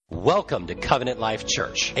Welcome to Covenant Life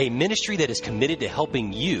Church, a ministry that is committed to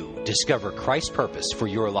helping you discover Christ's purpose for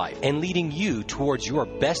your life and leading you towards your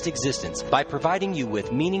best existence by providing you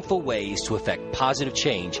with meaningful ways to affect positive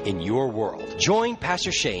change in your world. Join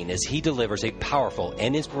Pastor Shane as he delivers a powerful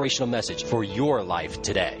and inspirational message for your life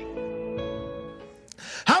today.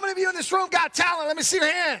 How many of you in this room got talent? Let me see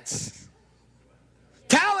your hands.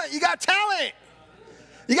 Talent, you got talent.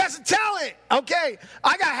 You got some talent. Okay,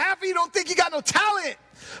 I got half of you don't think you got no talent.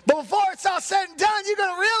 But before it's all said and done, you're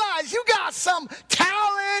going to realize you got some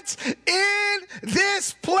talent in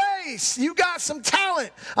this place. You got some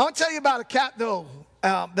talent. I want to tell you about a cat, though,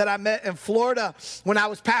 that I met in Florida when I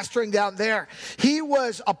was pastoring down there. He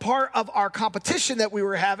was a part of our competition that we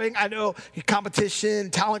were having. I know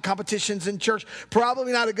talent competitions in church,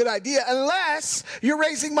 probably not a good idea unless you're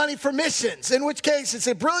raising money for missions, in which case it's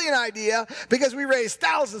a brilliant idea because we raised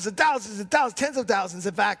thousands and thousands and thousands, tens of thousands,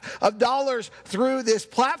 in fact, of dollars through this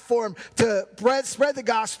platform to spread the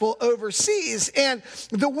gospel overseas. And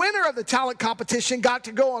the winner of the talent competition got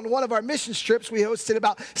to go on one of our mission trips. We hosted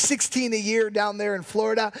about 16 a year down there in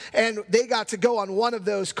Florida, and they got to go on one of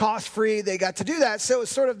those cost-free. They got to do that. So it was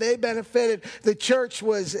sort of, they benefited. The church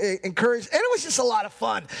was encouraged, and it was just a lot of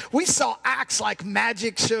fun. We saw acts like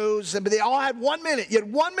magic shows, but they all had 1 minute. You had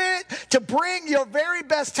 1 minute to bring your very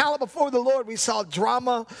best talent before the Lord. We saw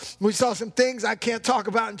drama. We saw some things I can't talk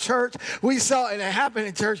about in church. We saw, and it happened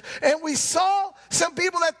in church, and we saw some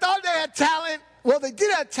people that thought they had talent. Well, they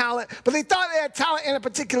did have talent, but they thought they had talent in a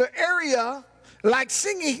particular area, like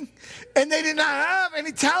singing, and they did not have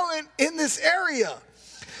any talent in this area.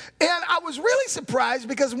 And I was really surprised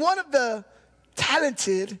because one of the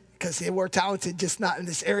talented, because they were talented, just not in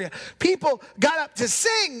this area, people got up to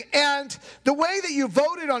sing, and the way that you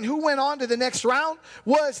voted on who went on to the next round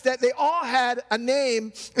was that they all had a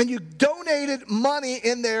name, and you donated money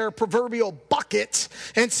in their proverbial bucket,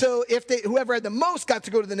 and so whoever had the most got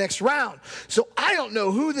to go to the next round. So I don't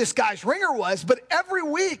know who this guy's ringer was, but every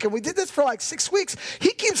week, and we did this for like 6 weeks,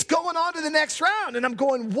 he keeps going on to the next round, and I'm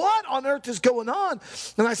going, what on earth is going on?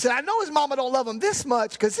 And I said, I know his mama don't love him this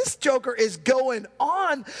much, because this joker is going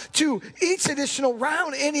on to each additional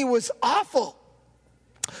round, and he was awful.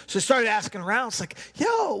 So I started asking around. It's like,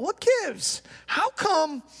 yo, what gives? How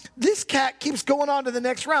come this cat keeps going on to the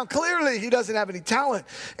next round? Clearly, he doesn't have any talent.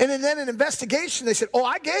 And then an investigation, they said, oh,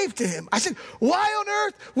 I gave to him. I said, why on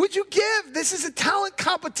earth would you give? This is a talent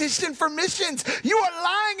competition for missions. You are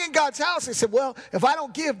lying in God's house. They said, well, if I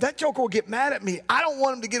don't give, that joker will get mad at me. I don't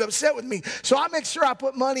want him to get upset with me. So I make sure I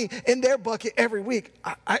put money in their bucket every week.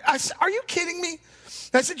 I said, are you kidding me?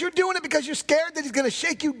 I said, you're doing it because you're scared that he's going to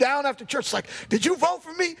shake you down after church. It's like, did you vote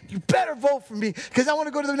for me? You better vote for me because I want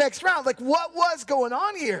to go to the next round. Like, what was going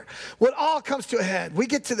on here? Well, it all comes to a head. We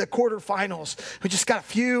get to the quarterfinals. We just got a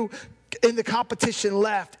few in the competition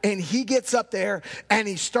left, and he gets up there and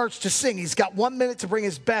he starts to sing. He's got 1 minute to bring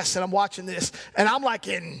his best, and I'm watching this, and I'm like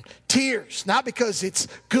in tears, not because it's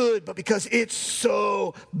good, but because it's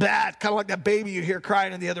so bad. Kind of like that baby you hear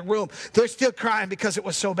crying in the other room. They're still crying because it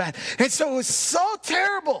was so bad. And so it was so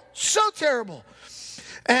terrible, so terrible.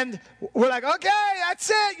 And we're like, okay, that's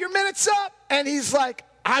it, your minute's up. And he's like,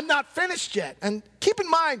 I'm not finished yet. And keep in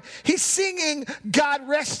mind, he's singing God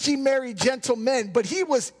Rest Ye Merry Gentlemen, but he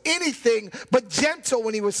was anything but gentle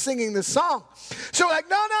when he was singing the song. So like,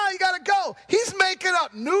 no, you got to go. He's making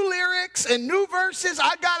up new lyrics and new verses.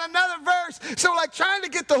 I got another verse. So like trying to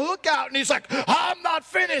get the hook out, and he's like, I'm not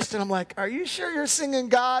finished. And I'm like, are you sure you're singing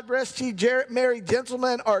God Rest Ye Merry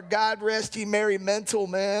Gentlemen or God Rest Ye Merry Mental,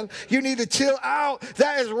 man? You need to chill out.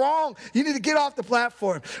 That is wrong. You need to get off the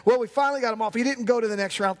platform. Well, we finally got him off. He didn't go to the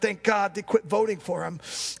next round. Thank God they quit voting for him.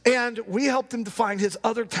 And we helped him to find his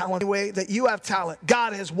other talent. The way that you have talent,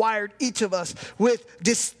 God has wired each of us with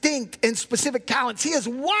distinct and specific talents. He has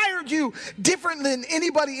wired you different than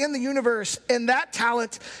anybody in the universe. And that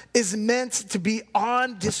talent is meant to be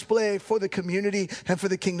on display for the community and for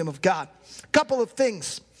the kingdom of God. A couple of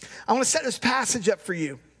things. I want to set this passage up for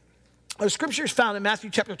you. The scripture is found in Matthew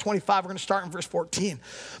chapter 25. We're going to start in verse 14.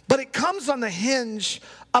 But it comes on the hinge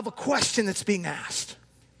of a question that's being asked.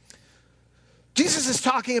 Jesus is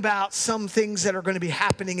talking about some things that are going to be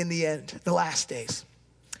happening in the end, the last days.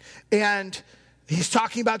 And he's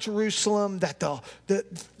talking about Jerusalem, that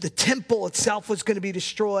the temple itself was going to be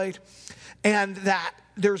destroyed, and that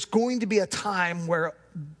there's going to be a time where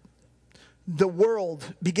the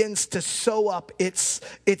world begins to sow up its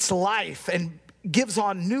life and gives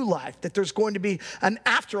on new life, that there's going to be an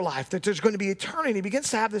afterlife, that there's going to be eternity. He begins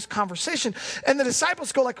to have this conversation. And the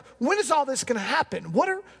disciples go like, when is all this going to happen? What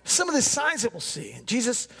are some of the signs that we'll see? And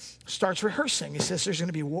Jesus starts rehearsing. He says there's going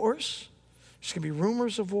to be wars. There's going to be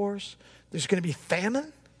rumors of wars. There's going to be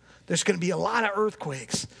famine. There's going to be a lot of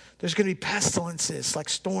earthquakes. There's going to be pestilences like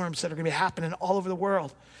storms that are going to be happening all over the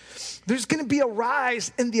world. There's going to be a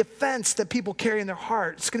rise in the offense that people carry in their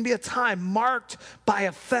heart. It's going to be a time marked by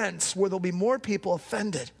offense where there'll be more people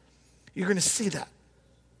offended. You're going to see that.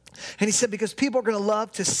 And he said, because people are going to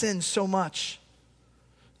love to sin so much,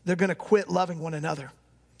 they're going to quit loving one another.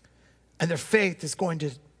 And their faith is going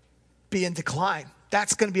to be in decline.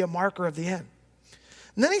 That's going to be a marker of the end.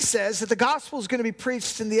 And then he says that the gospel is going to be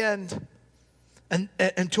preached in the end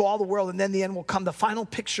and to all the world, and then the end will come. The final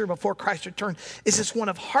picture before Christ's return is this one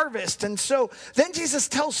of harvest. And so then Jesus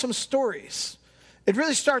tells some stories. It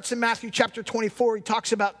really starts in Matthew chapter 24. He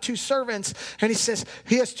talks about two servants, and he says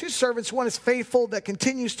he has two servants. One is faithful that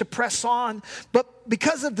continues to press on, but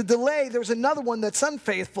because of the delay, there's another one that's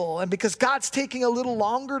unfaithful. And because God's taking a little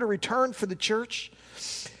longer to return for the church,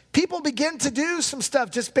 people begin to do some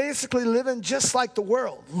stuff, just basically living just like the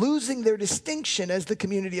world, losing their distinction as the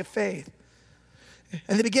community of faith.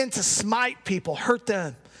 And they begin to smite people, hurt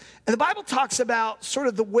them. And the Bible talks about sort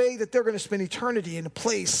of the way that they're going to spend eternity in a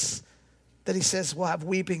place that he says will have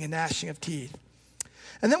weeping and gnashing of teeth.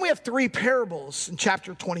 And then we have three parables in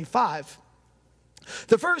chapter 25.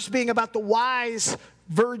 The first being about the wise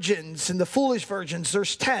virgins and the foolish virgins,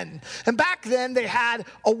 there's 10. And back then they had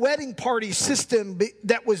a wedding party system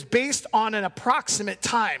that was based on an approximate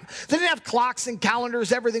time. They didn't have clocks and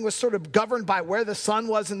calendars. Everything was sort of governed by where the sun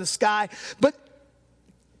was in the sky. But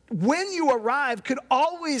when you arrive could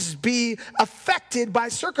always be affected by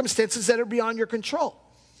circumstances that are beyond your control.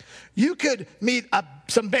 You could meet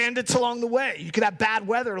some bandits along the way. You could have bad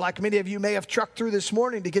weather, like many of you may have trucked through this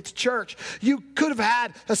morning to get to church. You could have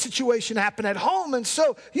had a situation happen at home, and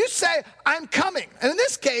so you say, I'm coming. And in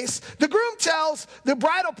this case, the groom tells the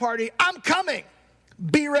bridal party, I'm coming.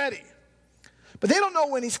 Be ready. But they don't know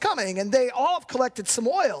when he's coming, and they all have collected some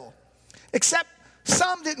oil, except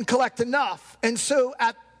some didn't collect enough. And so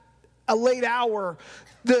at a late hour,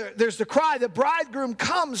 there's the cry, the bridegroom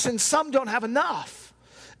comes, and some don't have enough.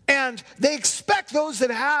 And they expect those that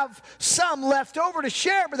have some left over to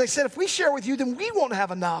share, but they said, if we share with you, then we won't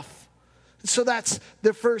have enough. And so that's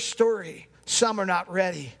the first story. Some are not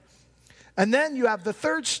ready. And then you have the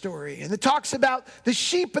third story, and it talks about the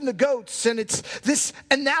sheep and the goats, and it's this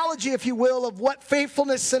analogy, if you will, of what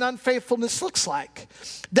faithfulness and unfaithfulness looks like.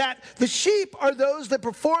 That the sheep are those that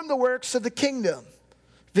perform the works of the kingdom,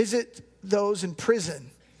 visit those in prison,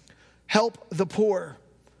 help the poor,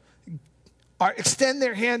 extend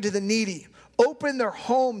their hand to the needy, open their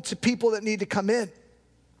home to people that need to come in.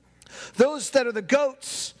 Those that are the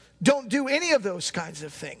goats don't do any of those kinds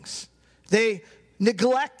of things. They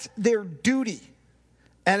neglect their duty,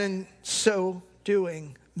 and in so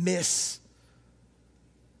doing, miss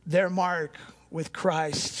their mark with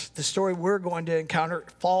Christ. The story we're going to encounter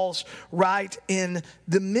falls right in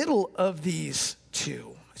the middle of these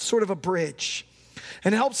two. It's sort of a bridge.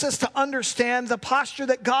 And it helps us to understand the posture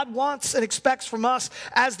that God wants and expects from us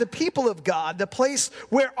as the people of God, the place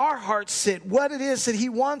where our hearts sit, what it is that he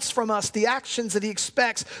wants from us, the actions that he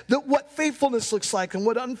expects, what faithfulness looks like and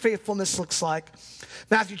what unfaithfulness looks like.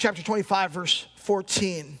 Matthew chapter 25, verse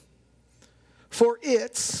 14. For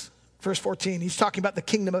it's, verse 14, he's talking about the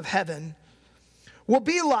kingdom of heaven, will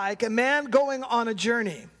be like a man going on a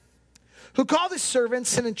journey, who called his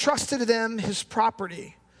servants and entrusted to them his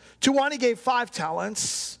property. To one he gave 5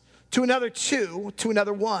 talents, to another 2, to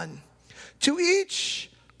another 1, to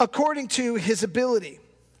each according to his ability.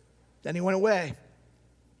 Then he went away.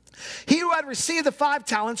 He who had received the 5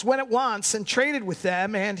 talents went at once and traded with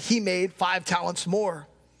them, and he made 5 talents more.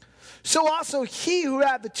 So also he who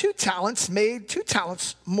had the 2 talents made 2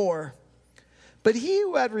 talents more. But he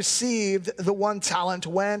who had received the 1 talent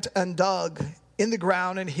went and dug in the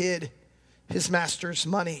ground and hid his master's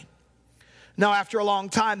money. Now, after a long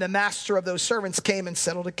time, the master of those servants came and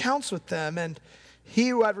settled accounts with them. And he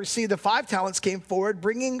who had received the 5 talents came forward,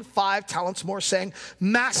 bringing 5 talents more, saying,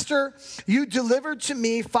 Master, you delivered to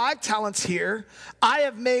me 5 talents here. I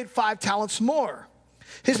have made 5 talents more.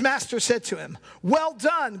 His master said to him, Well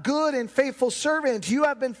done, good and faithful servant. You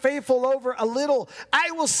have been faithful over a little.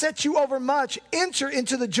 I will set you over much. Enter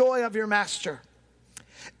into the joy of your master.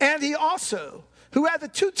 And he also, who had the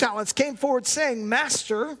 2 talents, came forward, saying,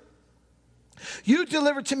 Master, you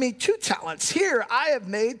delivered to me 2 talents. Here, I have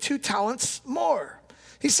made 2 talents more.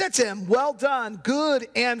 He said to him, Well done, good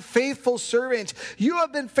and faithful servant. You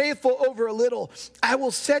have been faithful over a little. I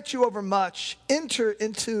will set you over much. Enter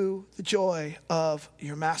into the joy of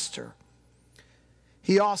your master.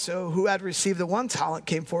 He also, who had received the 1 talent,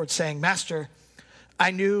 came forward saying, Master,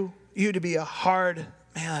 I knew you to be a hard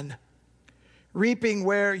man, reaping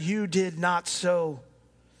where you did not sow,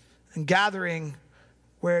 and gathering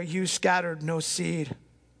where you scattered no seed.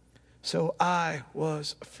 So I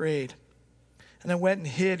was afraid. And I went and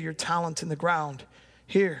hid your talent in the ground.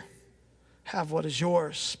 Here, have what is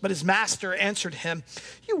yours. But his master answered him,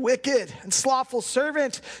 you wicked and slothful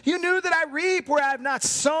servant, you knew that I reap where I have not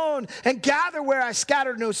sown and gather where I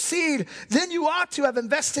scattered no seed. Then you ought to have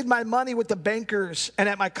invested my money with the bankers, and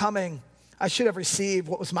at my coming I should have received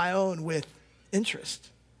what was my own with interest.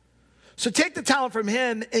 So take the talent from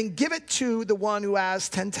him and give it to the one who has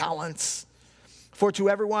 10 talents. For to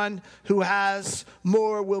everyone who has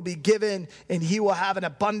more will be given, and he will have an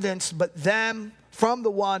abundance. But them from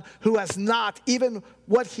the one who has not, even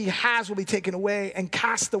what he has will be taken away. And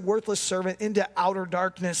cast the worthless servant into outer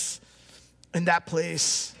darkness. In that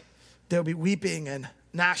place there will be weeping and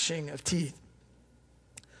gnashing of teeth.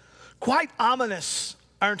 Quite ominous,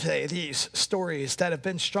 aren't they, these stories that have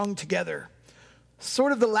been strung together?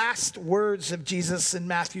 Sort of the last words of Jesus in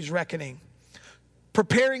Matthew's reckoning,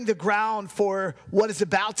 preparing the ground for what is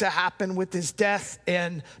about to happen with his death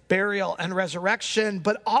and burial and resurrection,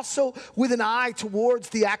 but also with an eye towards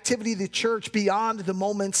the activity of the church beyond the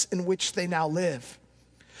moments in which they now live.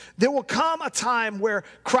 There will come a time where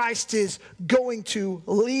Christ is going to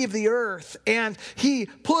leave the earth, and he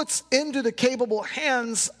puts into the capable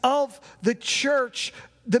hands of the church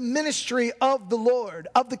the ministry of the Lord,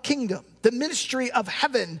 of the kingdom. The ministry of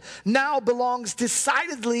heaven now belongs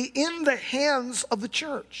decidedly in the hands of the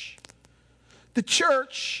church. The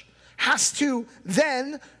church has to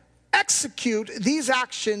then execute these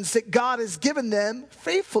actions that God has given them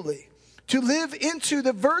faithfully, to live into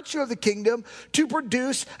the virtue of the kingdom, to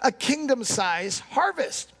produce a kingdom-sized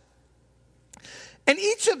harvest. And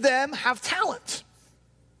each of them have talent.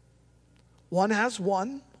 One has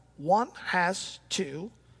one has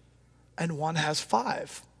 2, and one has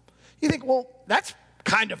 5. You think, well, that's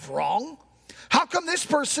kind of wrong. How come this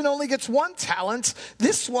person only gets 1 talent,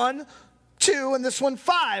 this one 2, and this one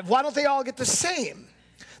 5? Why don't they all get the same?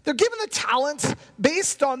 They're given the talent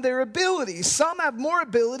based on their ability. Some have more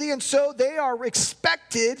ability, and so they are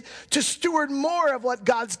expected to steward more of what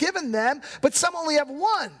God's given them, but some only have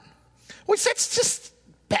 1. Which that's just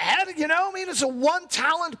bad, you know? I mean, it's a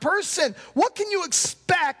 1-talent person. What can you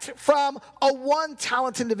expect from a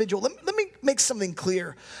 1-talent individual? Let me make something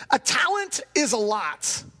clear. A talent is a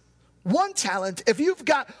lot. 1 talent, if you've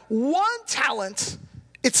got 1 talent,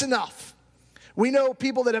 it's enough. We know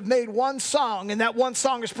people that have made 1 song, and that 1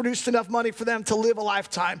 song has produced enough money for them to live a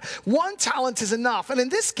lifetime. 1 talent is enough. And in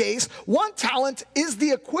this case, 1 talent is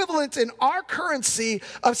the equivalent in our currency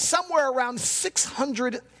of somewhere around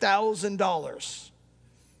 $600,000.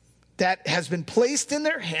 That has been placed in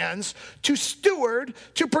their hands to steward,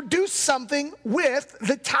 to produce something with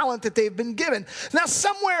the talent that they've been given. Now,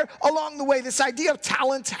 somewhere along the way, this idea of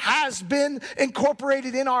talent has been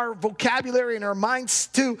incorporated in our vocabulary and our minds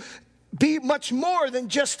to be much more than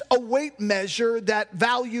just a weight measure that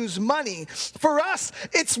values money. For us,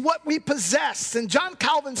 it's what we possess. And John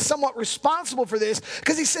Calvin's somewhat responsible for this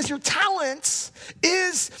because he says your talent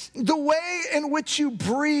is the way in which you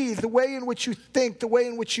breathe, the way in which you think, the way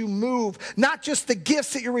in which you move. Not just the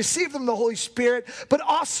gifts that you receive from the Holy Spirit, but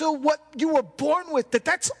also what you were born with.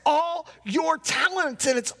 That's all your talent,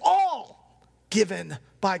 and it's all given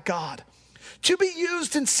by God to be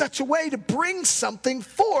used in such a way to bring something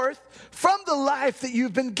forth from the life that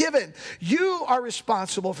you've been given. You are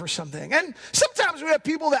responsible for something. And sometimes we have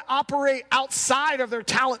people that operate outside of their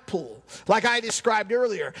talent pool, like I described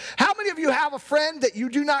earlier. How many of you have a friend that you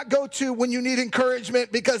do not go to when you need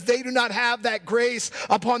encouragement because they do not have that grace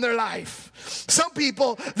upon their life? Some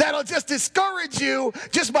people that'll just discourage you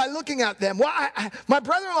just by looking at them. Well, my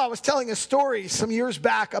brother-in-law was telling a story some years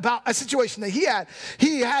back about a situation that he had.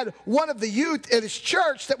 He had one of the youth at his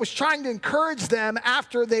church that was trying to encourage them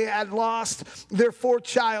after they had lost their 4th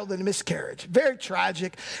child in a miscarriage. Very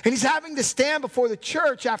tragic. And he's having to stand before the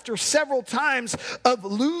church after several times of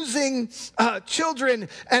losing children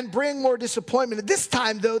and bring more disappointment. At this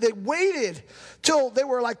time, though, they waited till they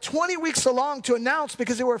were like 20 weeks along to announce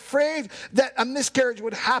because they were afraid that a miscarriage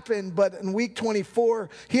would happen. But in week 24,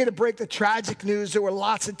 he had to break the tragic news. There were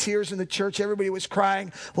lots of tears in the church. Everybody was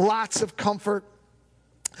crying, lots of comfort.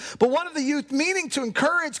 But one of the youth, meaning to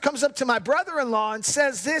encourage, comes up to my brother-in-law and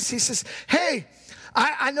says this. He says, hey,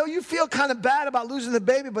 I know you feel kind of bad about losing the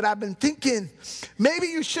baby, but I've been thinking maybe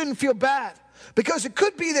you shouldn't feel bad because it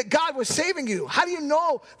could be that God was saving you. How do you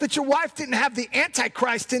know that your wife didn't have the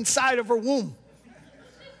Antichrist inside of her womb?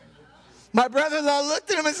 My brother-in-law looked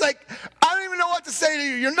at him and was like, I don't even know what to say to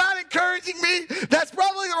you. You're not encouraging me. That's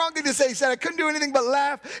probably the wrong thing to say. He said, I couldn't do anything but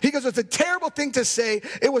laugh. He goes, it's a terrible thing to say.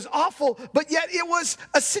 It was awful, but yet it was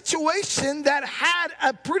a situation that had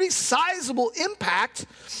a pretty sizable impact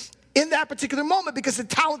in that particular moment because the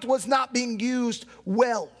talent was not being used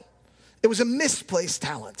well. It was a misplaced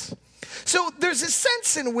talent. So there's a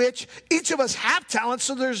sense in which each of us have talent.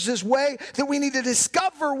 So there's this way that we need to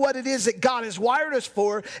discover what it is that God has wired us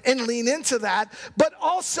for and lean into that. But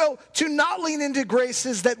also to not lean into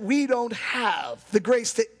graces that we don't have, the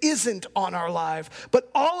grace that isn't on our life.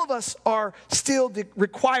 But all of us are still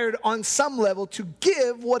required on some level to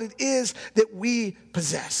give what it is that we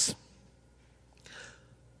possess.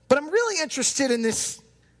 But I'm really interested in this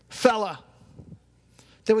fella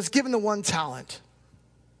that was given the one talent.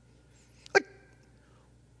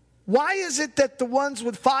 Why is it that the ones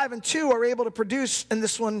with 5 and 2 are able to produce and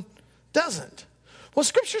this one doesn't? Well,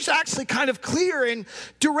 Scripture's actually kind of clear and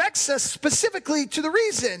directs us specifically to the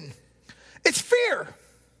reason. It's fear.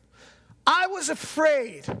 I was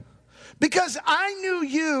afraid because I knew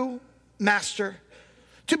you, Master,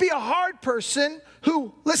 to be a hard person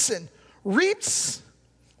who, listen, reaps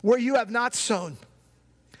where you have not sown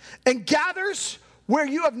and gathers where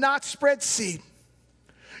you have not spread seed.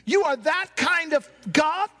 You are that kind of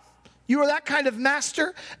God. You are that kind of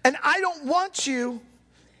master, and I don't want you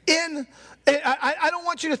I don't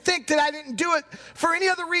want you to think that I didn't do it for any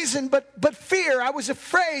other reason but fear. I was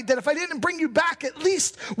afraid that if I didn't bring you back at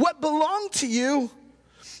least what belonged to you,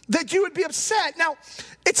 that you would be upset. Now,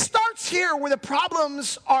 it starts here where the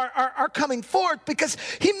problems are coming forth because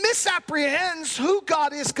he misapprehends who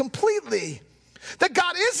God is completely. That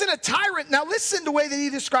God isn't a tyrant. Now listen to the way that he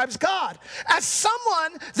describes God. As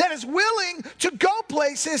someone that is willing to go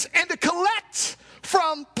places and to collect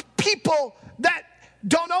from people that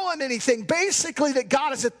don't owe him anything. Basically that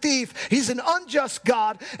God is a thief. He's an unjust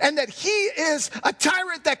God. And that he is a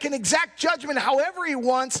tyrant that can exact judgment however he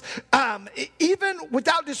wants. Even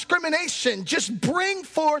without discrimination. Just bring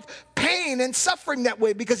forth pain and suffering that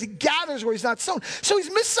way because he gathers where he's not sown. So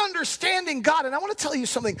he's misunderstanding God. And I want to tell you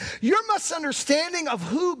something. Your misunderstanding of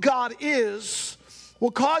who God is will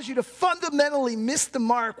cause you to fundamentally miss the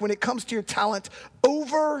mark when it comes to your talent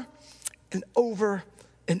over and over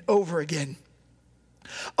and over again.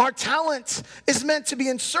 Our talent is meant to be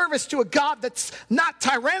in service to a God that's not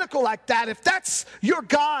tyrannical like that. If that's your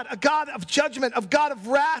God, a God of judgment, a God of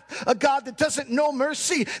wrath, a God that doesn't know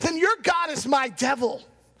mercy, then your God is my devil.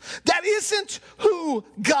 That isn't who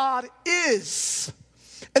God is.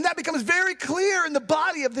 And that becomes very clear in the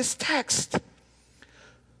body of this text.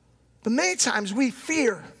 But many times we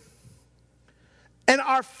fear. And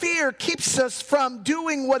our fear keeps us from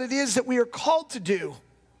doing what it is that we are called to do.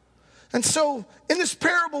 And so in this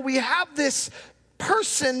parable, we have this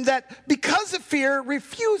person that because of fear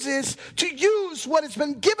refuses to use what has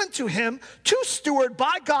been given to him, to steward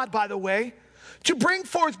by God, by the way, to bring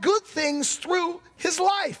forth good things through his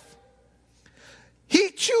life. He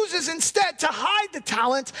chooses instead to hide the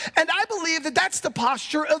talent, and I believe that that's the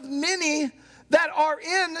posture of many that are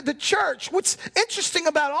in the church. What's interesting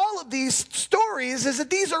about all of these stories is that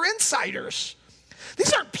these are insiders.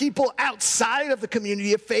 These aren't people outside of the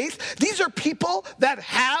community of faith. These are people that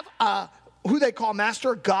have who they call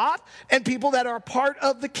Master God, and people that are part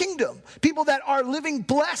of the kingdom. People that are living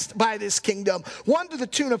blessed by this kingdom. One to the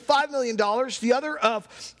tune of $5 million, the other of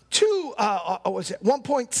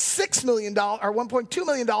 $1.6 million or $1.2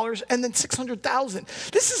 million, and then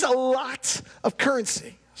 $600,000. This is a lot of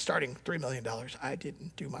currency. Starting $3 million. I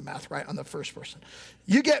didn't do my math right on the first person.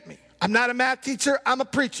 You get me. I'm not a math teacher. I'm a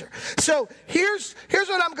preacher. So here's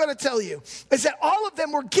what I'm going to tell you. Is that all of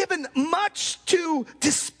them were given much to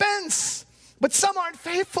dispense. But some aren't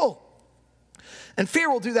faithful. And fear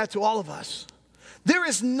will do that to all of us. There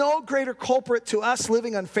is no greater culprit to us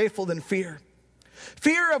living unfaithful than fear.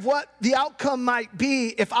 Fear of what the outcome might be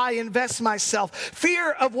if I invest myself.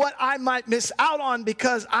 Fear of what I might miss out on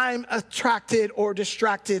because I'm attracted or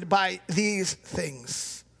distracted by these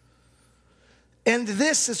things. And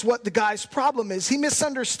this is what the guy's problem is. He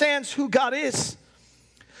misunderstands who God is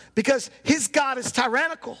because his God is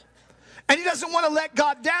tyrannical. And he doesn't want to let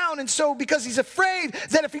God down. And so because he's afraid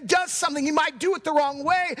that if he does something, he might do it the wrong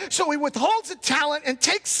way. So he withholds the talent and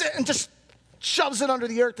takes it and just shoves it under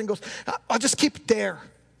the earth and goes, I'll just keep it there.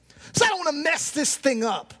 So I don't want to mess this thing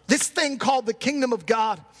up. This thing called the kingdom of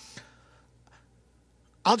God.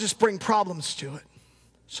 I'll just bring problems to it.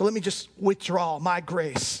 So let me just withdraw my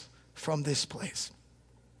grace from this place.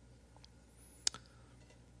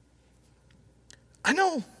 I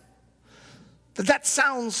know that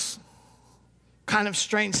sounds kind of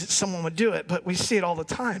strange that someone would do it, but we see it all the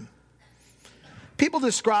time. People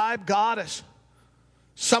describe God as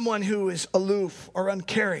someone who is aloof or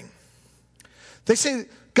uncaring. They say,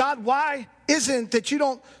 God, why isn't that you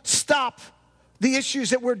don't stop the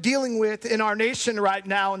issues that we're dealing with in our nation right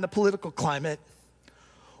now in the political climate?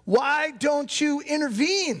 Why don't you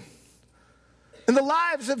intervene in the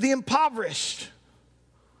lives of the impoverished?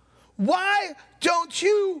 Why don't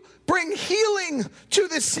you bring healing to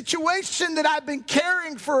this situation that I've been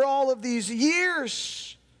carrying for all of these years?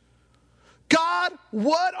 God,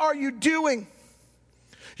 what are you doing?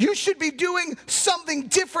 You should be doing something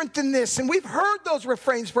different than this. And we've heard those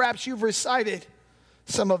refrains. Perhaps you've recited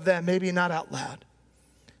some of them, maybe not out loud,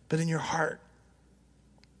 but in your heart.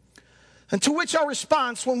 And to which our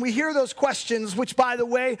response when we hear those questions, which, by the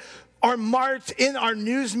way, are marked in our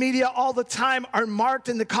news media all the time, are marked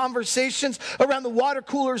in the conversations around the water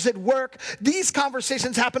coolers at work. These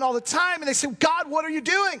conversations happen all the time, and they say, God, what are you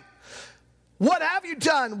doing? What have you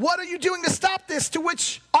done? What are you doing to stop this? To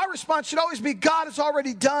which our response should always be, God has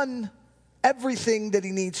already done everything that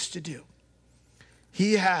he needs to do.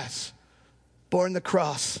 He has borne the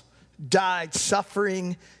cross, died,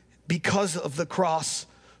 suffering because of the cross,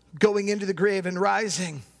 going into the grave and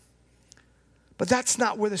rising. But that's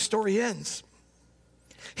not where the story ends.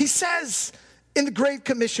 He says in the Great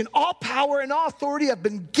Commission, all power and all authority have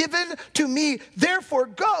been given to me, therefore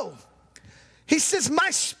go. He says,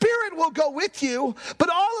 my spirit will go with you, but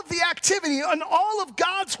all of the activity and all of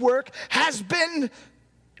God's work has been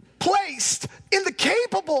placed in the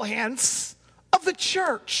capable hands of the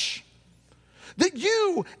church. That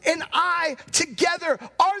you and I together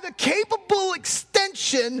are the capable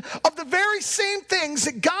extension of the very same things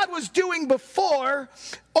that God was doing before,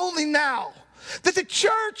 only now. That the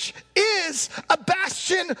church is a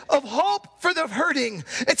bastion of hope for the hurting.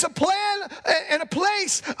 It's a plan and a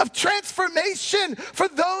place of transformation for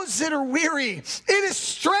those that are weary. It is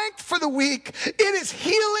strength for the weak. It is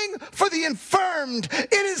healing for the infirmed.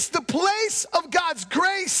 It is the place of God's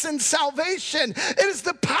grace and salvation. It is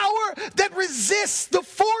the power that resists the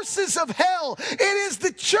forces of hell. It is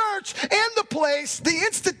the church and the place, the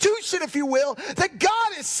institution, if you will, that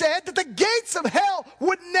God has said that the gates of hell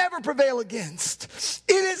would never prevail against.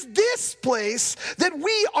 It is this place that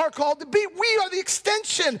we are called to be. We are the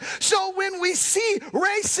extension. So when we see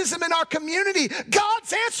racism in our community,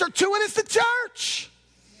 God's answer to it is the church.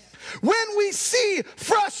 When we see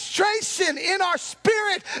frustration in our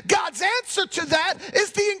spirit, God's answer to that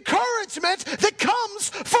is the encouragement that comes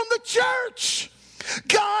from the church.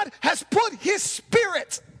 God has put his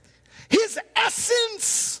spirit, his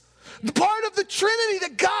essence, the part of the Trinity,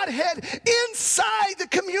 the Godhead, inside the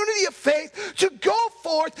community of faith to go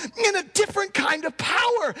forth in a different kind of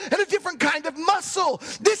power and a different kind of muscle.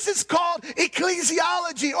 This is called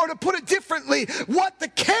ecclesiology, or to put it differently, what the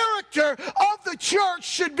character of the church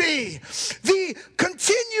should be. The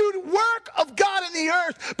continued work of God in the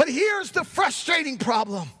earth. But here's the frustrating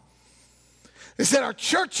problem. Is that our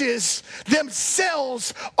churches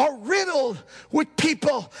themselves are riddled with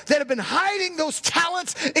people that have been hiding those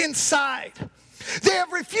talents inside. They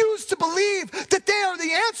have refused to believe that they are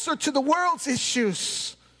the answer to the world's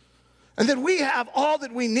issues, and that we have all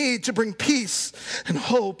that we need to bring peace and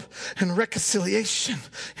hope and reconciliation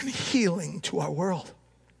and healing to our world.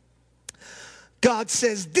 God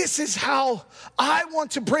says, this is how I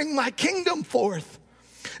want to bring my kingdom forth.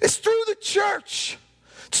 It's through the church.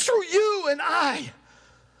 It's through you and I.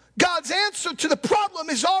 God's answer to the problem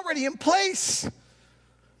is already in place.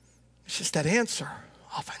 It's just that answer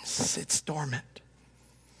often sits dormant,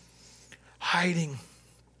 hiding,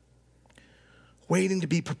 waiting to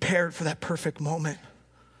be prepared for that perfect moment,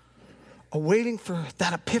 or waiting for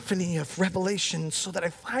that epiphany of revelation so that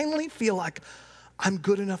I finally feel like I'm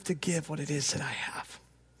good enough to give what it is that I have.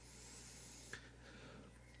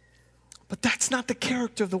 But that's not the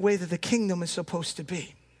character of the way that the kingdom is supposed to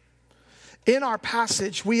be. In our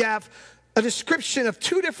passage, we have a description of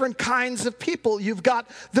two different kinds of people. You've got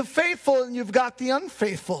the faithful and you've got the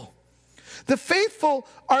unfaithful. The faithful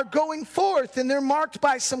are going forth and they're marked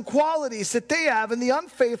by some qualities that they have, and the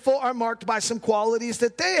unfaithful are marked by some qualities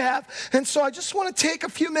that they have. And so I just want to take a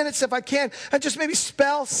few minutes, if I can, and just maybe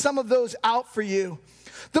spell some of those out for you.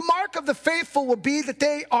 The mark of the faithful will be that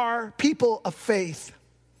they are people of faith.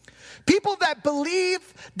 People that believe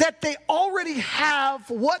that they already have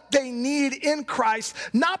what they need in Christ,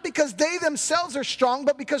 not because they themselves are strong,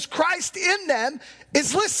 but because Christ in them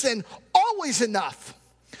is, listen, always enough.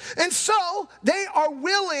 And so they are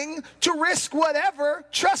willing to risk whatever,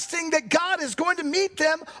 trusting that God is going to meet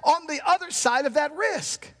them on the other side of that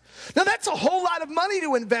risk. Now, that's a whole lot of money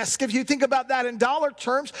to invest. If you think about that in dollar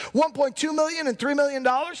terms, $1.2 million and $3 million,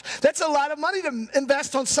 that's a lot of money to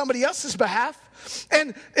invest on somebody else's behalf.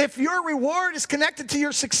 And if your reward is connected to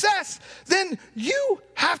your success, then you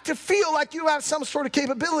have to feel like you have some sort of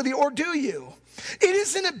capability, or do you? It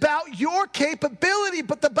isn't about your capability,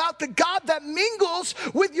 but about the God that mingles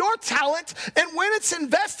with your talent. And when it's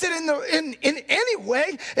invested in any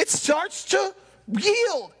way, it starts to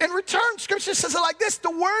yield and return. Scripture says it like this: the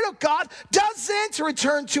word of God doesn't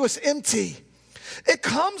return to us empty. It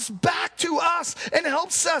comes back to us and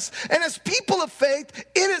helps us. And as people of faith,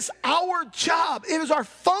 it is our job, it is our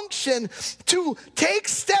function to take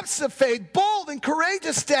steps of faith, bold and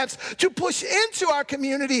courageous steps to push into our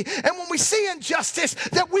community. And when we see injustice,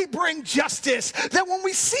 that we bring justice. That when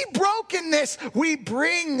we see brokenness, we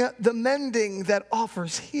bring the mending that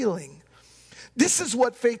offers healing. This is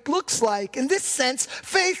what faith looks like. In this sense,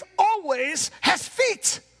 faith always has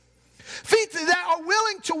feet. Feet that are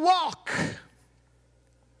willing to walk.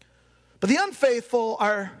 But the unfaithful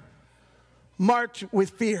are marked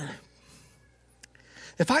with fear.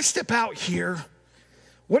 If I step out here,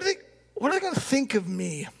 what are they going to think of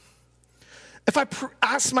me? If I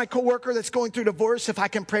ask my coworker that's going through divorce if I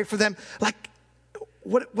can pray for them, like,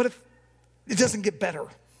 what if it doesn't get better?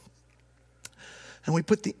 And we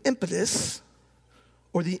put the impetus,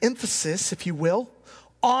 or the emphasis, if you will,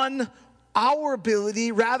 on our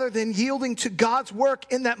ability rather than yielding to God's work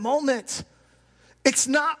in that moment. It's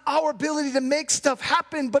not our ability to make stuff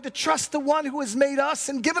happen, but to trust the one who has made us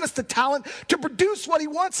and given us the talent to produce what he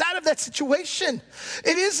wants out of that situation.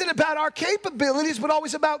 It isn't about our capabilities, but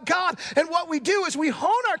always about God. And what we do is we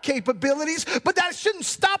hone our capabilities, but that shouldn't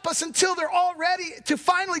stop us until they're all ready to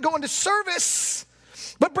finally go into service.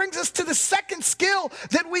 But brings us to the second skill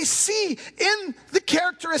that we see in the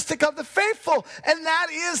characteristic of the faithful, and that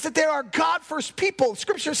is that they are God-first people.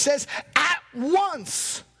 Scripture says, at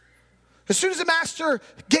once. As soon as the master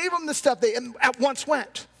gave them the stuff, they at once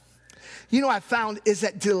went. You know what I found is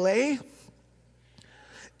that delay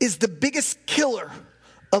is the biggest killer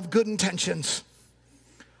of good intentions.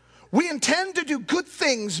 We intend to do good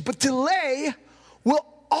things, but delay will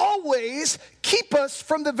always keep us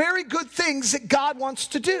from the very good things that God wants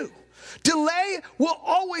to do. Delay will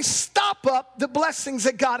always stop up the blessings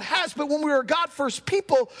that God has. But when we were God-first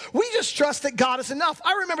people, we just trust that God is enough.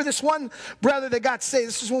 I remember this one brother that got saved.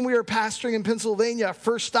 This is when we were pastoring in Pennsylvania, our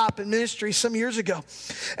first stop in ministry some years ago.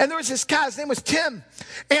 And there was this guy, his name was Tim.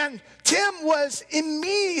 And Tim was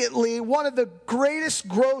immediately one of the greatest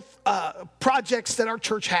growth projects that our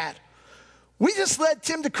church had. We just led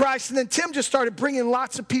Tim to Christ, and then Tim just started bringing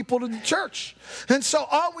lots of people to the church. And so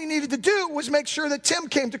all we needed to do was make sure that Tim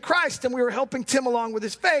came to Christ, and we were helping Tim along with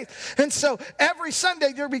his faith. And so every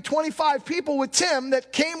Sunday, there would be 25 people with Tim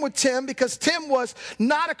that came with Tim because Tim was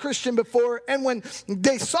not a Christian before. And when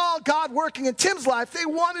they saw God working in Tim's life, they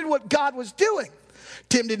wanted what God was doing.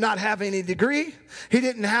 Tim did not have any degree. He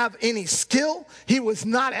didn't have any skill. He was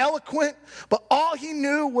not eloquent. But all he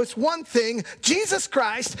knew was one thing: Jesus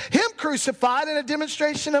Christ, him crucified, and a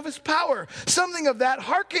demonstration of his power. Something of that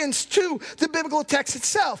harkens to the biblical text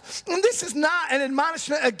itself. And this is not an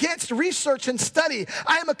admonishment against research and study.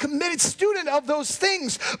 I am a committed student of those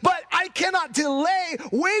things. But I cannot delay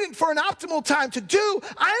waiting for an optimal time to do.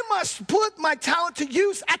 I must put my talent to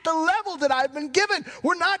use at the level that I've been given.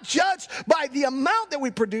 We're not judged by the amount that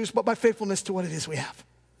we produce, but by faithfulness to what it is we have.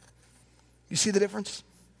 You see the difference?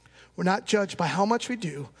 We're not judged by how much we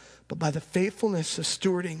do, but by the faithfulness of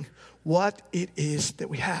stewarding what it is that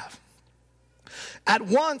we have. At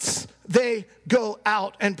once they go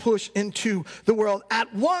out and push into the world.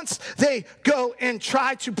 At once they go and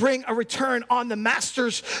try to bring a return on the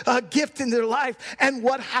master's gift in their life. And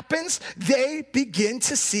what happens? They begin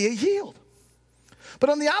to see a yield. But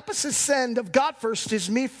on the opposite end of God first is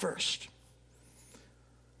me first.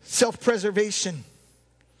 Self-preservation.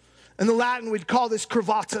 In the Latin, we'd call this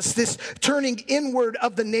curvatus, this turning inward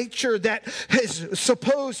of the nature that is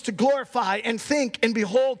supposed to glorify and think and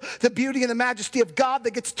behold the beauty and the majesty of God,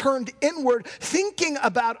 that gets turned inward, thinking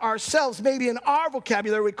about ourselves. Maybe in our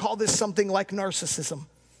vocabulary, we call this something like narcissism,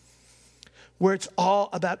 where it's all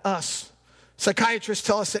about us. Psychiatrists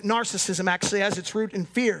tell us that narcissism actually has its root in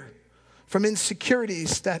fear from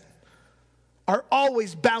insecurities that are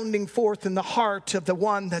always bounding forth in the heart of the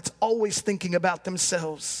one that's always thinking about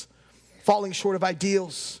themselves, falling short of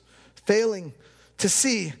ideals, failing to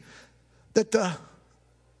see that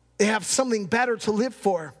they have something better to live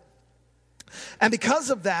for. And because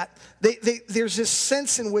of that, there's this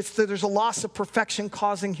sense in which there's a loss of perfection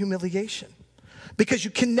causing humiliation, because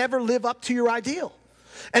you can never live up to your ideal.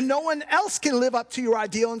 And no one else can live up to your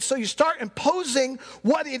ideal. And so you start imposing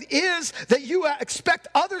what it is that you expect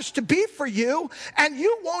others to be for you, and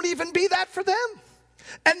you won't even be that for them.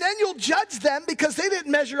 And then you'll judge them because they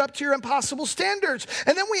didn't measure up to your impossible standards.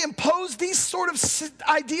 And then we impose these sort of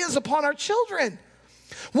ideas upon our children,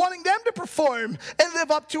 wanting them to perform and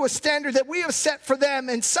live up to a standard that we have set for them,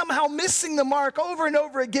 and somehow missing the mark over and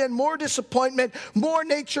over again. More disappointment, more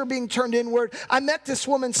nature being turned inward. I met this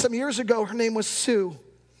woman some years ago. Her name was Sue.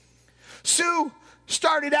 Sue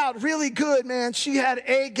started out really good, man. She had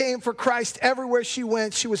a game for Christ everywhere she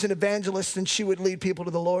went. She was an evangelist, and she would lead people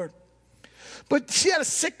to the Lord. But she had a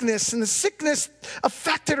sickness, and the sickness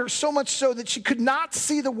affected her so much so that she could not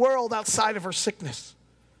see the world outside of her sickness.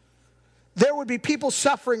 There would be people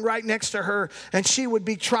suffering right next to her, and she would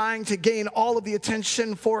be trying to gain all of the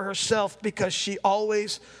attention for herself because she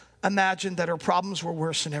always imagined that her problems were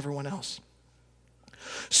worse than everyone else.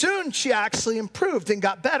 Soon, she actually improved and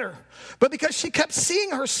got better. But because she kept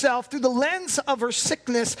seeing herself through the lens of her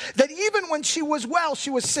sickness, that even when she was well, she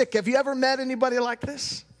was sick. Have you ever met anybody like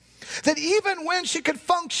this? That even when she could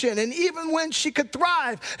function and even when she could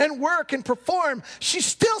thrive and work and perform, she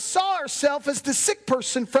still saw herself as the sick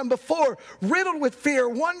person from before, riddled with fear,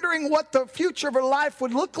 wondering what the future of her life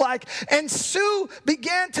would look like. And Sue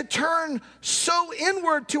began to turn so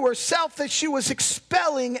inward to herself that she was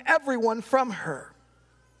expelling everyone from her.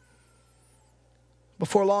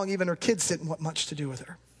 Before long, even her kids didn't want much to do with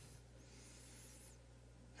her.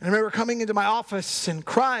 And I remember coming into my office and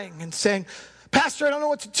crying and saying, "Pastor, I don't know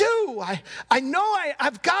what to do. I know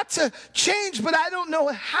I've got to change, but I don't know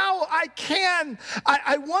how I can.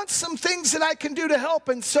 I want some things that I can do to help."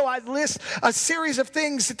 And so I'd list a series of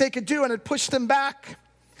things that they could do, and I'd push them back.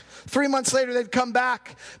 3 months later, they'd come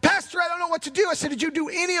back. "Pastor, I don't know what to do." I said, "Did you do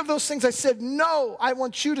any of those things?" I said, "No, I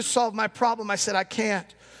want you to solve my problem." I said, "I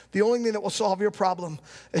can't. The only thing that will solve your problem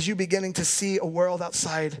is you beginning to see a world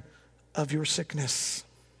outside of your sickness."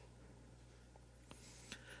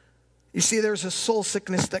 You see, there's a soul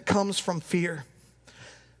sickness that comes from fear.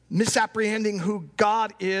 Misapprehending who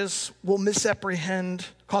God is will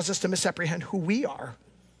cause us to misapprehend who we are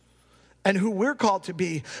and who we're called to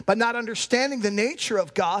be. But not understanding the nature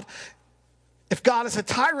of God, if God is a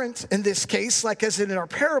tyrant in this case, like as in our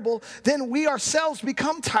parable, then we ourselves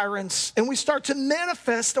become tyrants, and we start to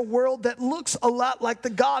manifest a world that looks a lot like the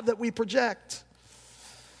God that we project.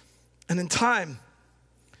 And in time,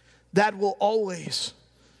 that will always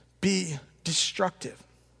be destructive.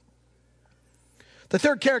 The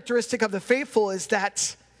third characteristic of the faithful is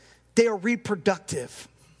that they are reproductive.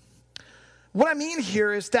 What I mean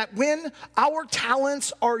here is that when our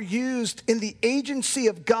talents are used in the agency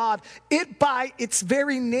of God, it by its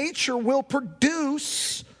very nature will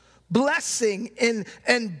produce blessing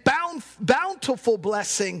and bountiful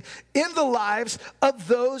blessing in the lives of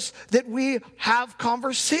those that we have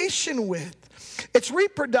conversation with. It's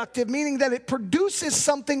reproductive, meaning that it produces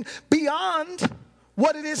something beyond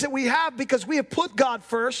what it is that we have because we have put God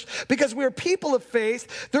first, because we're people of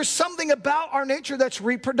faith. There's something about our nature that's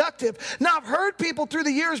reproductive. Now, I've heard people through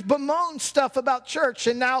the years bemoan stuff about church,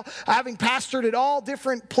 and now having pastored at all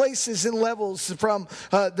different places and levels, from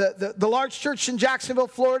the large church in Jacksonville,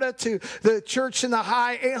 Florida, to the church in the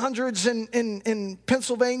high 800s in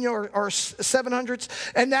Pennsylvania or 700s,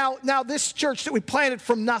 and now this church that we planted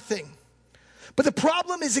from nothing. But the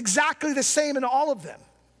problem is exactly the same in all of them.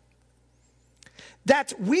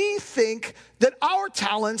 That we think that our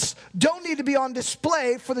talents don't need to be on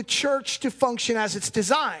display for the church to function as it's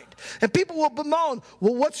designed. And people will bemoan,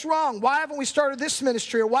 "Well, what's wrong? Why haven't we started this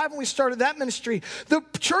ministry? Or why haven't we started that ministry?" The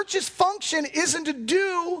church's function isn't to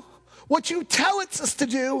do what you tell it us to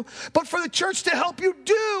do, but for the church to help you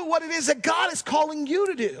do what it is that God is calling you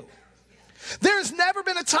to do. There's never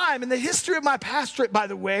been a time in the history of my pastorate, by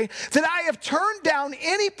the way, that I have turned down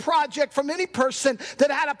any project from any person that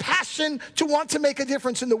had a passion to want to make a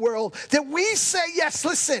difference in the world. That we say, yes,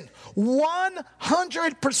 listen,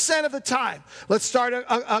 100% of the time. Let's start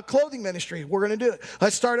a clothing ministry. We're going to do it.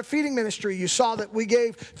 Let's start a feeding ministry. You saw that we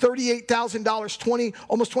gave $38,000,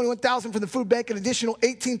 almost $21,000 for the food bank, an additional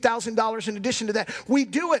 $18,000 in addition to that. We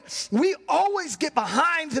do it. We always get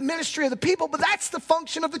behind the ministry of the people, but that's the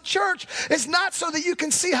function of the church. It's not so that you can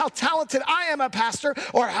see how talented I am a pastor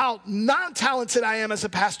or how non-talented I am as a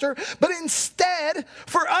pastor, but instead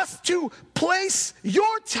for us to place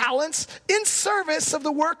your talents in service of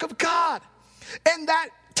the work of God. And that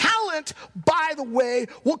talent, by the way,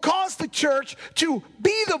 will cause the church to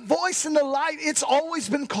be the voice and the light it's always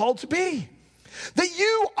been called to be. That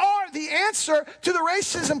you are the answer to the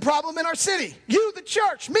racism problem in our city. You, the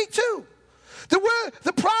church, me too.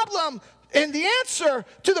 The problem and the answer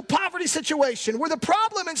to the poverty situation. We're the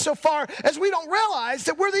problem insofar as we don't realize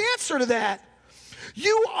that we're the answer to that.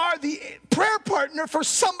 You are the prayer partner for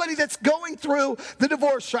somebody that's going through the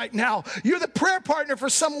divorce right now. You're the prayer partner for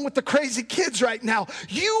someone with the crazy kids right now.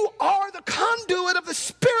 You are the conduit of the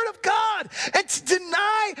Spirit of God. And to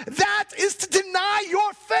deny that is to deny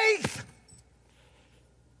your faith.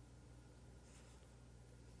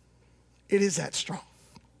 It is that strong.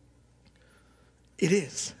 It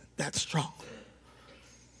is that strong.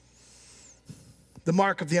 The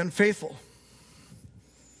mark of the unfaithful.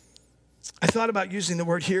 I thought about using the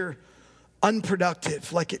word here,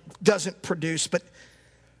 unproductive, like it doesn't produce, but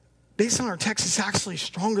based on our text, it's actually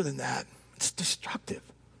stronger than that. It's destructive.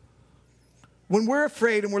 When we're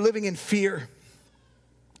afraid and we're living in fear,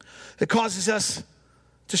 it causes us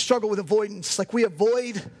to struggle with avoidance. Like we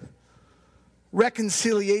avoid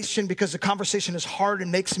reconciliation because the conversation is hard and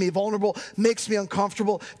makes me vulnerable, makes me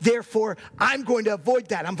uncomfortable. Therefore, I'm going to avoid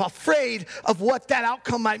that. I'm afraid of what that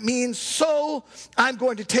outcome might mean, so I'm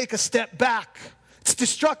going to take a step back. It's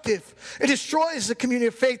destructive. It destroys the community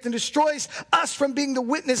of faith and destroys us from being the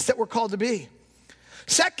witness that we're called to be.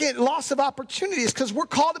 Second, loss of opportunities, because we're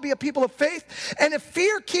called to be a people of faith. And if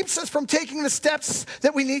fear keeps us from taking the steps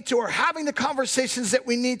that we need to, or having the conversations that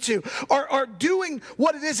we need to, or doing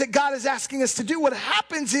what it is that God is asking us to do, what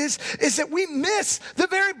happens is that we miss the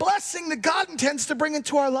very blessing that God intends to bring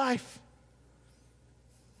into our life.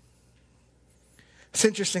 It's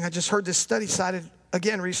interesting. I just heard this study cited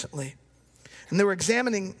again recently. And they were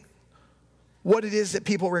examining what it is that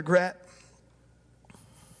people regret.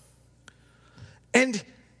 And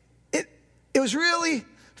it was really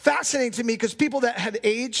fascinating to me because people that had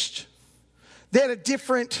aged, they had a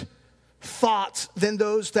different thought than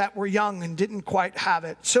those that were young and didn't quite have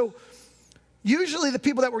it. So usually the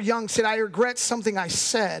people that were young said, I regret something I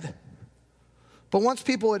said. But once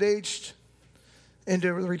people had aged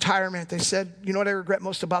into retirement, they said, you know what I regret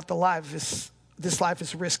most about the life is this life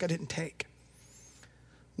is a risk I didn't take.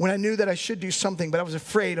 When I knew that I should do something, but I was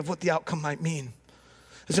afraid of what the outcome might mean.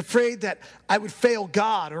 I was afraid that I would fail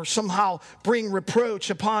God or somehow bring reproach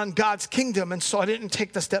upon God's kingdom. And so I didn't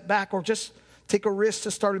take the step back or just take a risk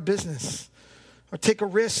to start a business or take a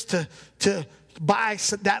risk to buy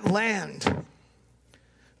that land.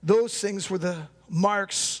 Those things were the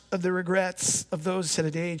marks of the regrets of those that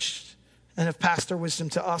had aged and have passed their wisdom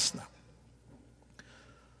to us now.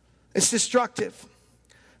 It's destructive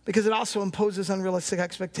because it also imposes unrealistic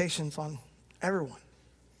expectations on everyone.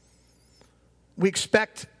 We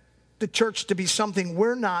expect the church to be something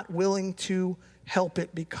we're not willing to help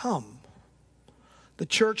it become. The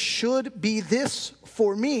church should be this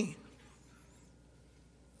for me.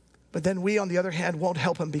 But then we, on the other hand, won't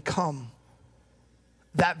help him become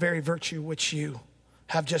that very virtue which you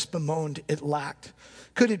have just bemoaned it lacked.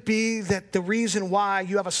 Could it be that the reason why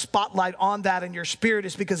you have a spotlight on that in your spirit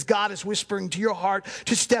is because God is whispering to your heart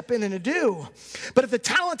to step in and to do? But if the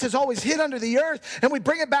talent is always hid under the earth and we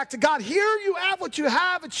bring it back to God, here you have what you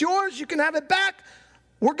have, it's yours, you can have it back,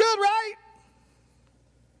 we're good, right?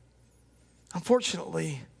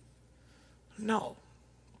 Unfortunately, no.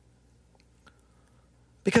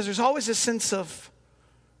 Because there's always a sense of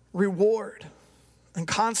reward and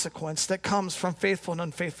consequence that comes from faithful and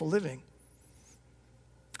unfaithful living.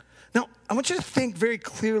 Now, I want you to think very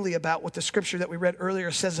clearly about what the scripture that we read earlier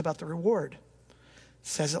says about the reward. It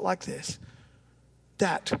says it like this,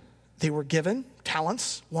 that they were given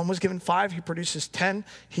talents. One was given 5, he produces 10.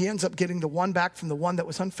 He ends up getting the 1 back from the one that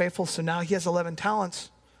was unfaithful, so now he has 11 talents.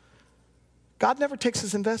 God never takes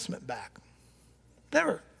his investment back.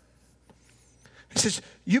 Never. He says,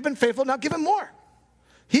 you've been faithful, now give him more.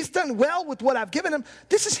 He's done well with what I've given him.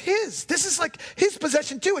 This is his. This is like his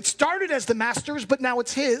possession too. It started as the master's, but now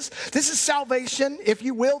it's his. This is salvation, if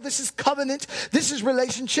you will. This is covenant. This is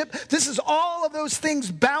relationship. This is all of those things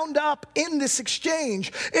bound up in this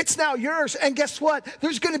exchange. It's now yours. And guess what?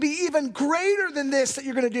 There's going to be even greater than this that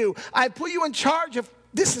you're going to do. I put you in charge of.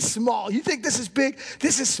 This is small. You think this is big?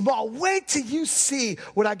 This is small. Wait till you see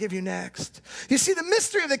what I give you next. You see, the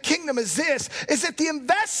mystery of the kingdom is this, is that the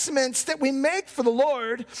investments that we make for the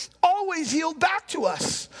Lord always yield back to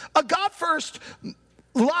us. A God-first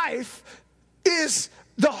life is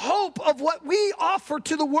the hope of what we offer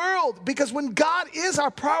to the world, because when God is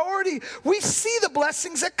our priority, we see the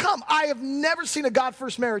blessings that come. I have never seen a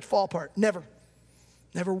God-first marriage fall apart. Never.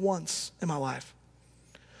 Never once in my life.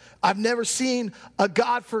 I've never seen a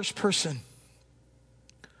God-first person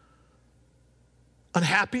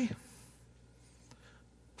unhappy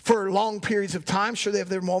for long periods of time. Sure, they have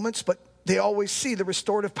their moments, but they always see the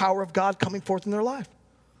restorative power of God coming forth in their life.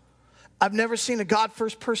 I've never seen a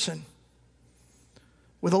God-first person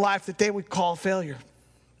with a life that they would call failure.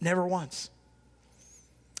 Never once.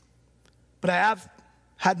 But I have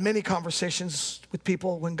had many conversations with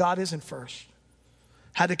people when God isn't first.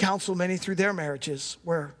 Had to counsel many through their marriages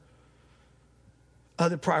where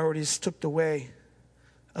other priorities took the way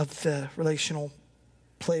of the relational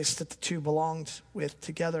place that the two belonged with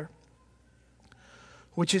together,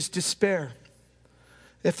 which is despair.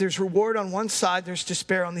 If there's reward on one side, there's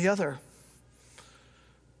despair on the other.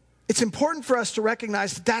 It's important for us to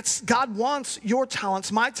recognize that God wants your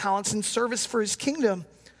talents, my talents, in service for his kingdom,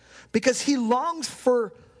 because he longs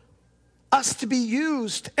for us to be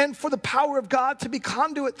used and for the power of God to be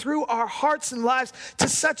conduit through our hearts and lives to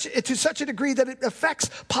such a degree that it affects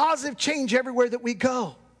positive change everywhere that we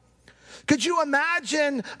go. Could you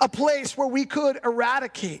imagine a place where we could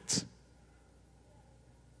eradicate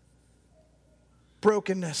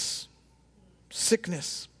brokenness,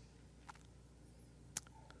 sickness,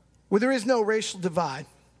 where there is no racial divide,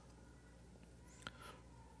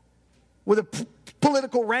 where the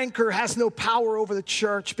political rancor has no power over the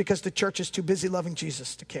church because the church is too busy loving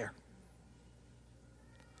Jesus to care?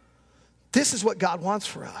 This is what God wants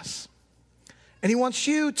for us. And he wants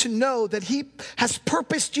you to know that he has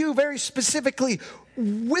purposed you very specifically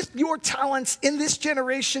with your talents in this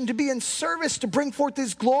generation to be in service, to bring forth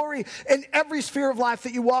his glory in every sphere of life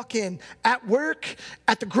that you walk in. At work,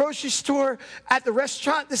 at the grocery store, at the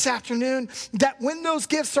restaurant this afternoon. That when those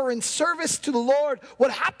gifts are in service to the Lord, what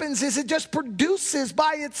happens is it just produces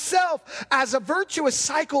by itself as a virtuous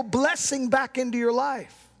cycle blessing back into your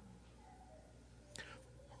life.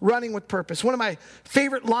 Running with purpose. One of my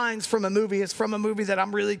favorite lines from a movie is from a movie that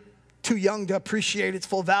I'm really too young to appreciate its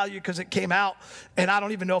full value because it came out, and I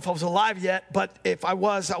don't even know if I was alive yet, but if I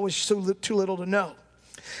was too little to know.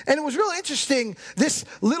 And it was really interesting, this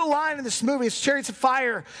little line in this movie, it's Chariots of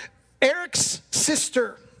Fire. Eric's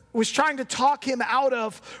sister was trying to talk him out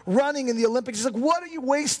of running in the Olympics. He's like, what are you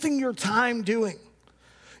wasting your time doing?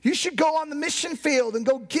 You should go on the mission field and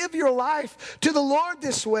go give your life to the Lord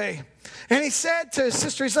this way. And he said to his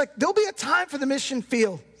sister, he's like, there'll be a time for the mission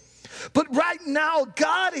field. But right now,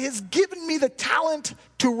 God has given me the talent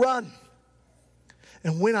to run.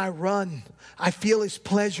 And when I run, I feel his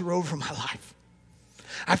pleasure over my life.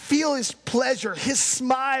 I feel his pleasure, his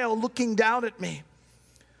smile looking down at me.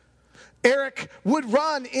 Eric would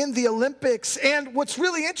run in the Olympics. And what's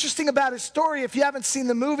really interesting about his story, if you haven't seen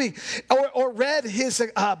the movie or read his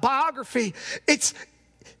biography,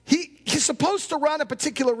 he's supposed to run a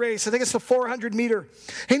particular race. I think it's the 400 meter.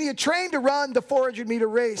 And he had trained to run the 400 meter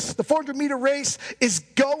race. The 400 meter race is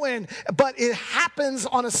going, but it happens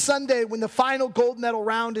on a Sunday when the final gold medal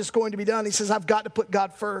round is going to be done. He says, I've got to put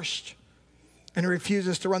God first. And he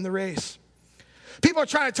refuses to run the race. People are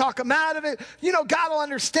trying to talk him out of it. You know, God will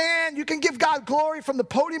understand. You can give God glory from the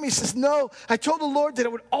podium. He says, no, I told the Lord that I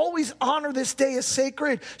would always honor this day as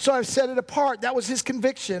sacred, so I've set it apart. That was his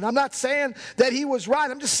conviction. I'm not saying that he was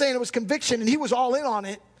right. I'm just saying it was conviction, and he was all in on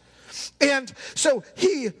it. And so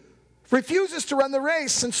he refuses to run the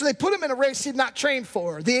race, and so they put him in a race he'd not trained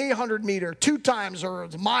for, the 800 meter, 2 times or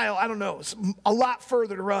a mile, I don't know. It's a lot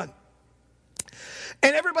further to run.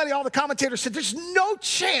 And everybody, all the commentators said, there's no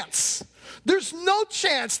chance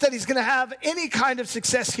that he's going to have any kind of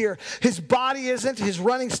success here. His body isn't. His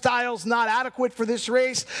running style's not adequate for this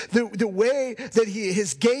race. The way that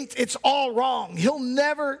his gait, it's all wrong. He'll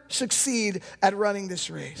never succeed at running this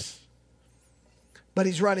race. But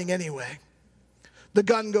he's running anyway. The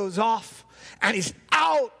gun goes off, and he's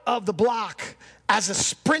out of the block as a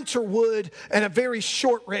sprinter would in a very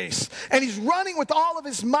short race. And he's running with all of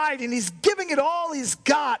his might, and he's giving it all he's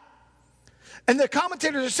got. And the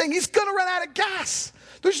commentators are saying he's going to run out of gas.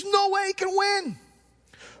 There's no way he can win.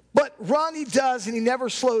 But run he does, and he never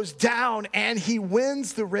slows down, and he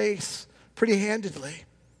wins the race pretty handedly.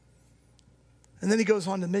 And then he goes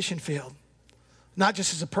on to the mission field, not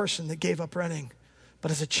just as a person that gave up running,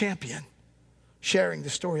 but as a champion, sharing the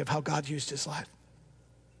story of how God used his life.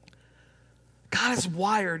 God has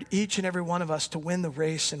wired each and every one of us to win the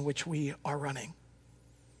race in which we are running.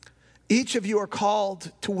 Each of you are called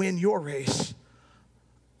to win your race.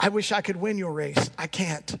 I wish I could win your race. I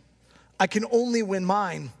can't. I can only win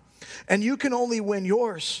mine. And you can only win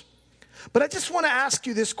yours. But I just want to ask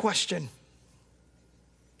you this question.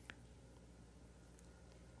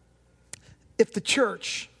 If the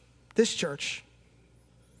church, this church,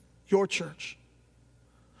 your church,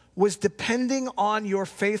 was depending on your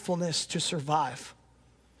faithfulness to survive,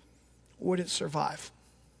 would it survive?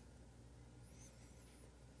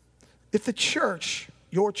 If the church,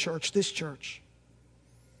 your church, this church,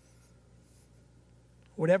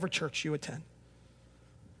 whatever church you attend,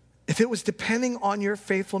 if it was depending on your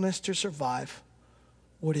faithfulness to survive,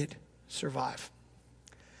 would it survive?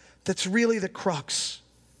 That's really the crux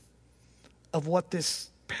of what this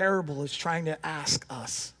parable is trying to ask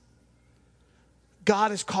us.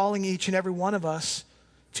 God is calling each and every one of us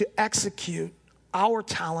to execute our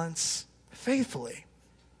talents faithfully.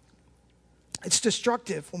 It's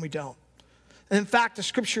destructive when we don't. And in fact, the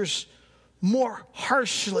scriptures more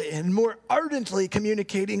harshly and more ardently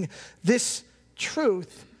communicating this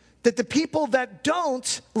truth, that the people that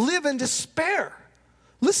don't live in despair.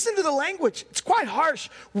 Listen to the language. It's quite harsh.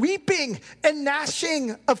 Weeping and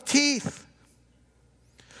gnashing of teeth.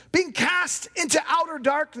 Being cast into outer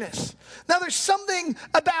darkness. Now there's something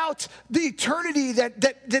about the eternity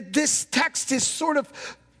that this text is sort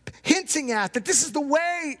of hinting at, that this is the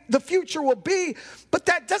way the future will be, but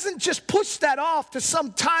that doesn't just push that off to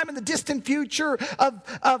some time in the distant future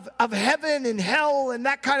of heaven and hell and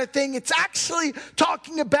that kind of thing. It's actually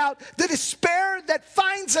talking about the despair that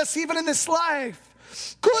finds us even in this life.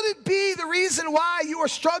 Could it be the reason why you are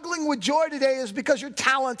struggling with joy today is because your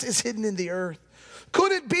talent is hidden in the earth?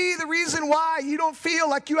 Could it be the reason why you don't feel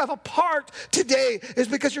like you have a part today is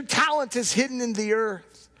because your talent is hidden in the earth?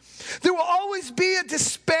 There will always be a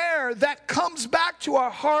despair that comes back to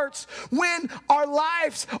our hearts when our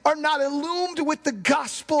lives are not illumined with the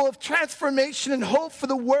gospel of transformation and hope for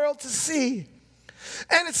the world to see.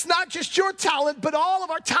 And it's not just your talent, but all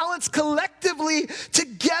of our talents collectively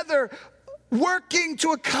together working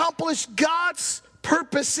to accomplish God's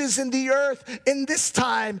purposes in the earth in this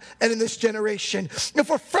time and in this generation.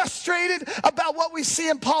 If we're frustrated about what we see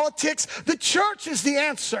in politics, the church is the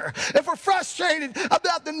answer. If we're frustrated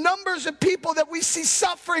about the numbers of people that we see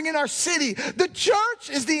suffering in our city, the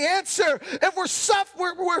church is the answer. If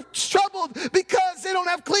we're troubled because they don't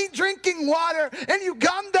have clean drinking water in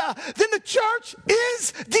Uganda, then the church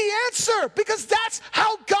is the answer, because that's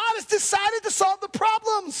how God has decided to solve the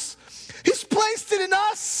problems. He's placed it in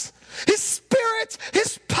us. His Spirit,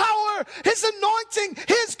 His power, His anointing,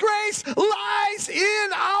 His grace lies in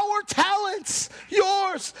our talents.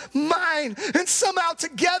 Yours, mine. And somehow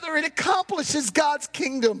together it accomplishes God's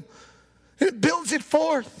kingdom. It builds it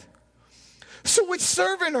forth. So which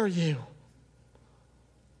servant are you?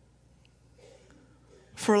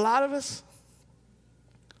 For a lot of us,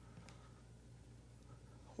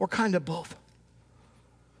 we're kind of both.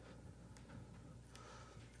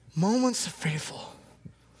 Moments of faithful.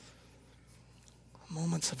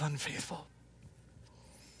 Moments of unfaithful.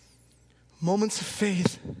 Moments of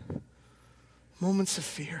faith. Moments of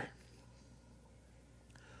fear.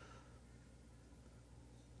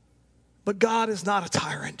 But God is not a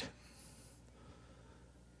tyrant.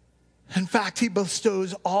 In fact, He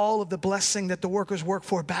bestows all of the blessing that the workers work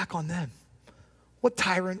for back on them. What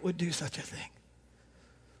tyrant would do such a thing?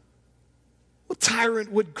 What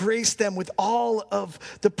tyrant would grace them with all of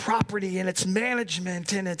the property and its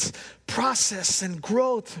management and its process and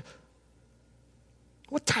growth?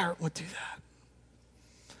 What tyrant would do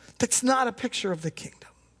that? That's not a picture of the kingdom.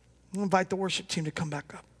 I'll invite the worship team to come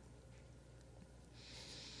back up.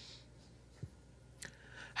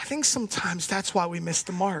 I think sometimes that's why we miss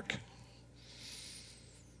the mark.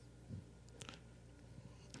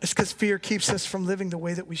 It's because fear keeps us from living the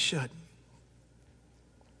way that we should.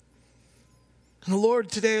 And the Lord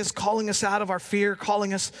today is calling us out of our fear,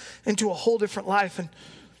 calling us into a whole different life.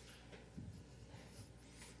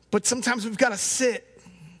 But sometimes we've got to sit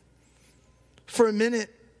for a minute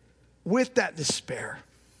with that despair,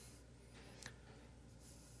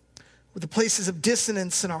 with the places of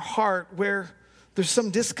dissonance in our heart where there's some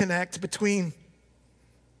disconnect between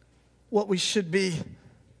what we should be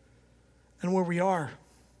and where we are,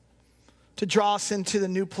 to draw us into the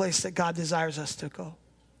new place that God desires us to go.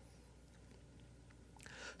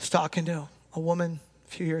 I was talking to a woman a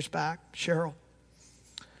few years back, Cheryl.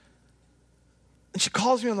 And she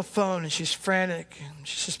calls me on the phone and she's frantic. And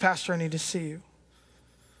she says, "Pastor, I need to see you."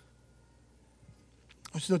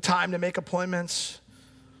 There's no time to make appointments.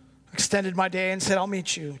 I extended my day and said, "I'll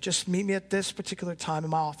meet you. Just meet me at this particular time in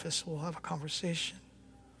my office. We'll have a conversation."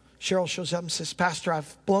 Cheryl shows up and says, "Pastor,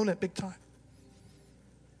 I've blown it big time."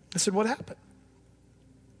 I said, "What happened?"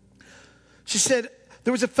 She said,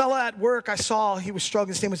 "There was a fella at work I saw. He was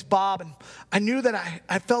struggling. His name was Bob. And I knew that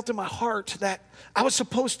I felt in my heart that I was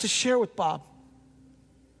supposed to share with Bob.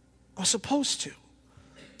 I was supposed to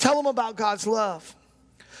tell him about God's love.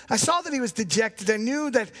 I saw that he was dejected. I knew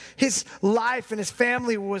that his life and his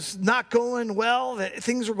family was not going well, that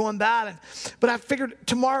things were going bad. But I figured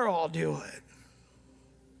tomorrow I'll do it.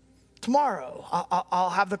 Tomorrow I'll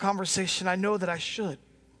have the conversation I know that I should."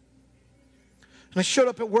 And I showed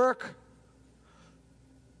up at work.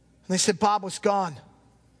 And they said Bob was gone.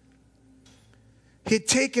 He had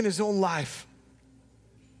taken his own life.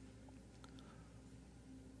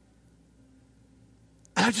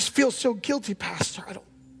 And I just feel so guilty, Pastor.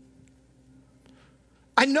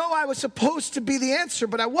 I know I was supposed to be the answer,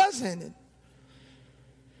 but I wasn't. And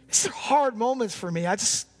these are hard moments for me.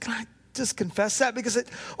 Can I just confess that? Because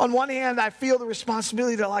on one hand, I feel the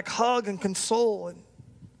responsibility to like hug and console. And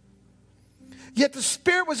yet the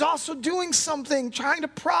Spirit was also doing something, trying to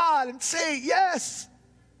prod and say, yes,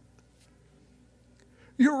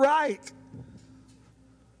 you're right.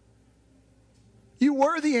 You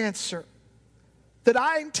were the answer that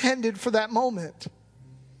I intended for that moment.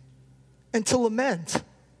 And to lament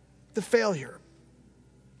the failure.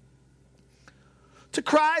 To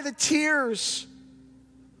cry the tears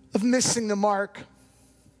of missing the mark.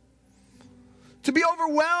 To be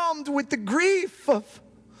overwhelmed with the grief of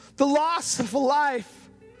the loss of a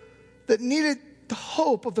life that needed the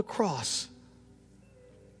hope of the cross.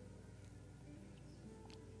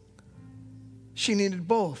 She needed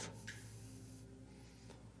both.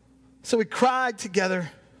 So we cried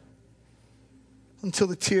together until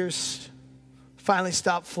the tears finally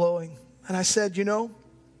stopped flowing. And I said,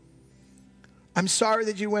 I'm sorry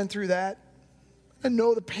that you went through that. I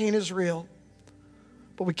know the pain is real.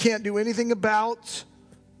 But we can't do anything about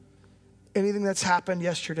anything that's happened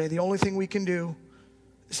yesterday. The only thing we can do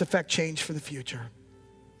is affect change for the future.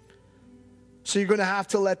 So you're going to have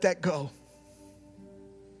to let that go.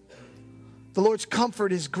 The Lord's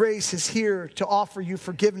comfort, His grace is here to offer you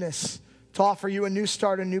forgiveness, to offer you a new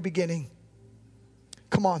start, a new beginning.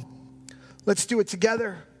 Come on, let's do it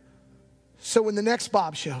together. So when the next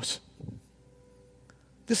Bob shows,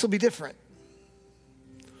 this will be different.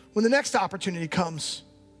 When the next opportunity comes,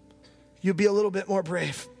 you'll be a little bit more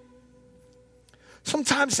brave.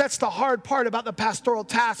 Sometimes that's the hard part about the pastoral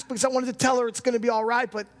task, because I wanted to tell her it's going to be all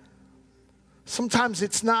right, but sometimes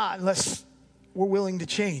it's not unless we're willing to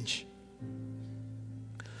change.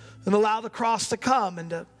 And allow the cross to come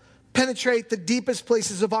and to penetrate the deepest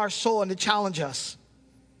places of our soul and to challenge us.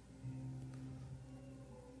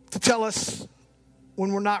 To tell us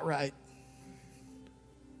when we're not right.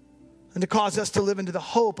 And to cause us to live into the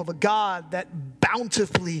hope of a God that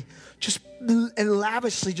bountifully and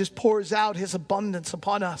lavishly just pours out His abundance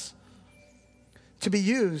upon us to be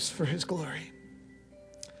used for His glory.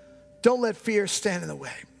 Don't let fear stand in the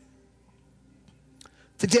way.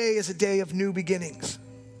 Today is a day of new beginnings.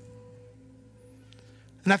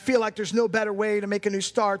 And I feel like there's no better way to make a new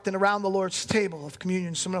start than around the Lord's table of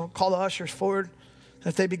communion. So I'm going to call the ushers forward. And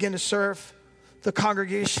if they begin to serve the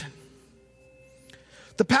congregation.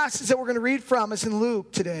 The passage that we're going to read from is in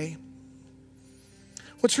Luke today.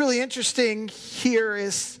 What's really interesting here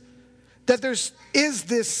is that is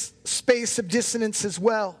this space of dissonance as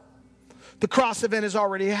well. The cross event has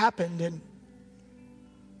already happened. And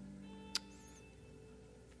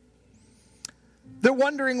they're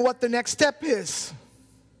wondering what the next step is.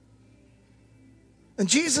 And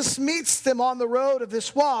Jesus meets them on the road of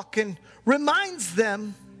this walk and reminds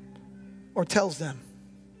them or tells them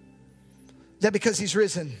that because He's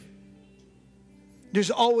risen, there's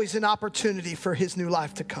always an opportunity for His new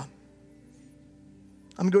life to come.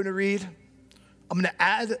 I'm going to read. I'm going to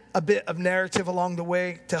add a bit of narrative along the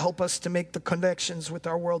way to help us to make the connections with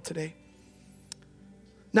our world today.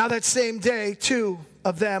 Now that same day, 2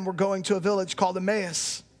 of them were going to a village called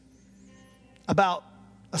Emmaus, about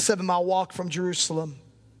a 7-mile walk from Jerusalem.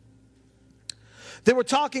 They were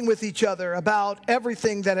talking with each other about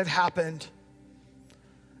everything that had happened.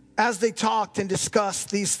 As they talked and discussed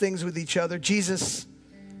these things with each other, Jesus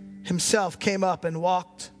Himself came up and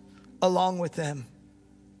walked along with them.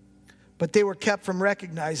 But they were kept from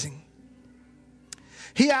recognizing.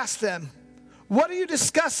 He asked them, "What are you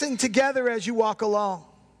discussing together as you walk along?"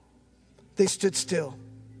 They stood still,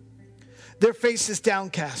 their faces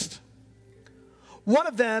downcast. One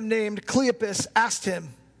of them, named Cleopas, asked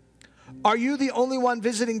Him, "Are you the only one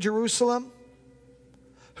visiting Jerusalem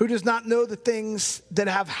who does not know the things that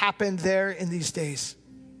have happened there in these days?"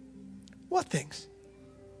 "What things?"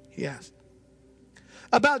 he asked.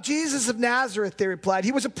 "About Jesus of Nazareth," they replied.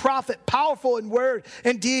 "He was a prophet, powerful in word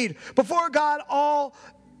and deed. Before God, all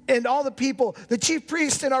the people, the chief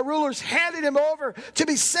priests and our rulers handed Him over to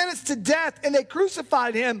be sentenced to death, and they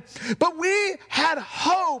crucified Him. But we had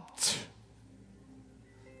hoped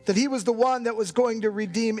that He was the one that was going to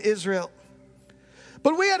redeem Israel.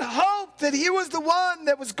 But we had hoped that He was the one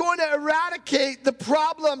that was going to eradicate the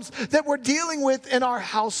problems that we're dealing with in our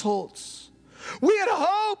households. We had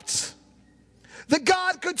hoped that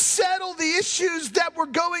God could settle the issues that were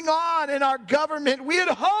going on in our government. We had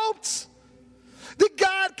hoped that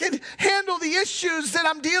God could handle the issues that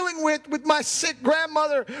I'm dealing with my sick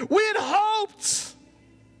grandmother. We had hoped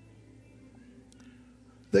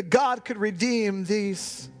that God could redeem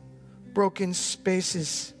these broken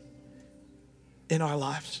spaces in our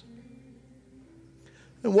lives.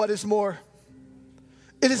 And what is more,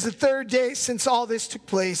 it is the third day since all this took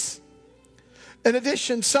place. In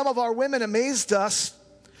addition, some of our women amazed us.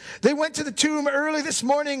 They went to the tomb early this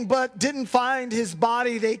morning but didn't find his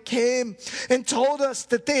body. They came and told us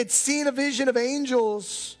that they had seen a vision of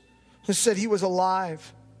angels who said he was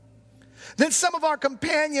alive. Then some of our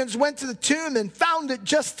companions went to the tomb and found it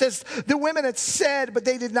just as the women had said, but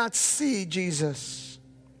they did not see Jesus.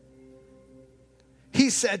 He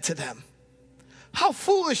said to them, "How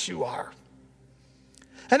foolish you are,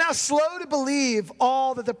 and how slow to believe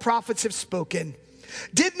all that the prophets have spoken.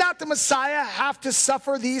 Did not the Messiah have to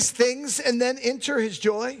suffer these things and then enter his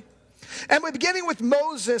joy?" And beginning with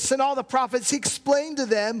Moses and all the prophets, he explained to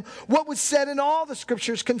them what was said in all the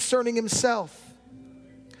scriptures concerning himself.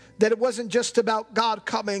 That it wasn't just about God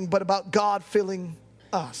coming, but about God filling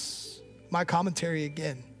us. My commentary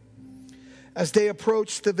again. As they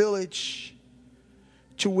approached the village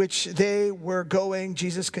to which they were going,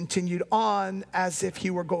 Jesus continued on as if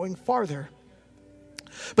he were going farther.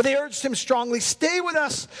 But they urged him strongly, "Stay with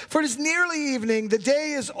us, for it is nearly evening. The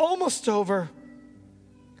day is almost over."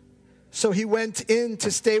 So he went in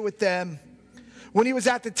to stay with them. When he was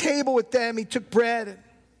at the table with them, he took bread,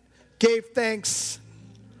 gave thanks,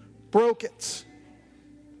 broke it,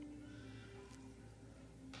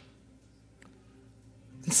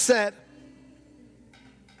 and said,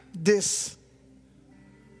 "This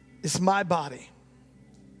is my body,"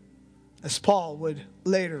 as Paul would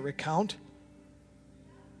later recount.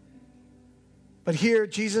 But here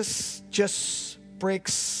Jesus just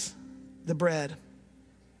breaks the bread.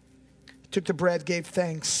 He took the bread, gave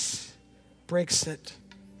thanks, breaks it,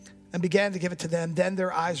 and began to give it to them. Then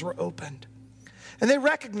their eyes were opened, and they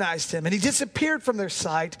recognized him, and he disappeared from their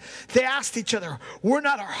sight. They asked each other, "Were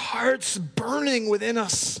not our hearts burning within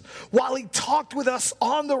us while he talked with us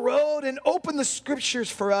on the road and opened the scriptures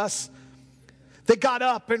for us?" They got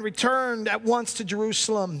up and returned at once to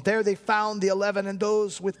Jerusalem. There they found the 11 and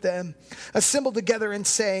those with them assembled together and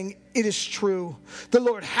saying, "It is true, the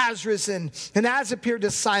Lord has risen and has appeared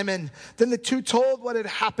to Simon." Then the two told what had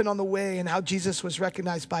happened on the way and how Jesus was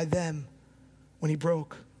recognized by them when he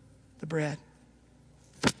broke the bread.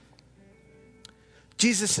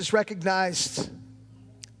 Jesus is recognized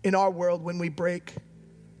in our world when we break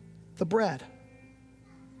the bread.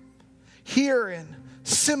 Here in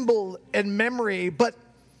symbol and memory, but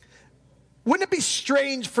wouldn't it be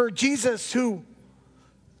strange for Jesus, who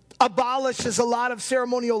abolishes a lot of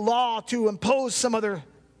ceremonial law, to impose some other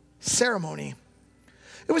ceremony?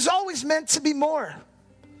 It was always meant to be more.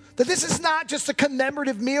 That this is not just a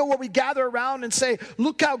commemorative meal where we gather around and say,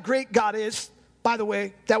 "Look how great God is." By the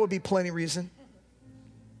way, that would be plenty reason.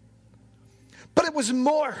 But it was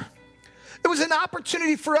more. It was an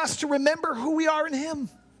opportunity for us to remember who we are in him.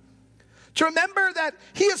 To remember that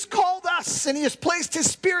he has called us and he has placed his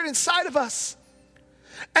spirit inside of us.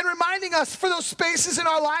 And reminding us, for those spaces in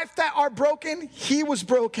our life that are broken, he was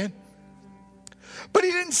broken. But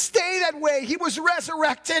he didn't stay that way. He was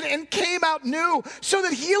resurrected and came out new so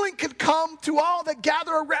that healing could come to all that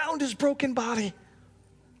gather around his broken body.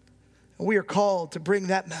 And we are called to bring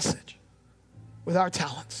that message with our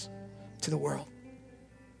talents to the world.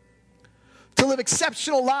 To live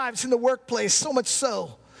exceptional lives in the workplace, so much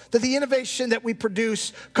so that the innovation that we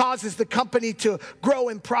produce causes the company to grow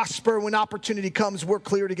and prosper. When opportunity comes, we're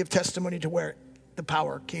clear to give testimony to where the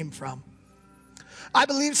power came from. I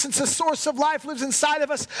believe, since the source of life lives inside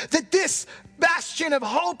of us, that this bastion of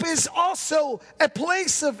hope is also a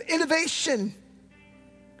place of innovation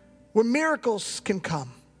where miracles can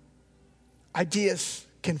come, ideas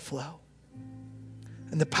can flow,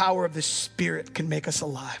 and the power of the Spirit can make us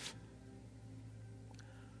alive.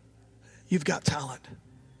 You've got talent.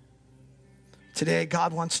 Today,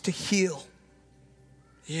 God wants to heal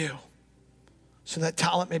you so that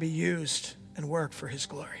talent may be used and work for his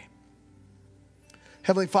glory.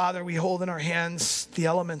 Heavenly Father, we hold in our hands the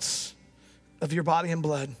elements of your body and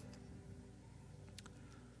blood.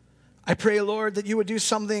 I pray, Lord, that you would do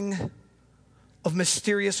something of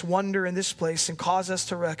mysterious wonder in this place and cause us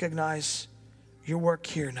to recognize your work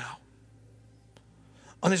here now.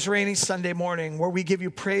 On this rainy Sunday morning, where we give you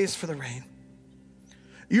praise for the rain,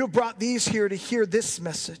 you have brought these here to hear this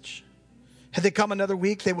message. Had they come another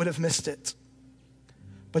week, they would have missed it.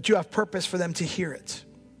 But you have purpose for them to hear it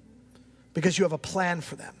because you have a plan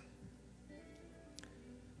for them.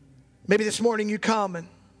 Maybe this morning you come and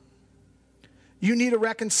you need a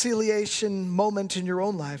reconciliation moment in your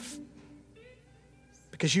own life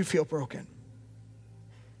because you feel broken.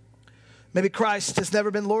 Maybe Christ has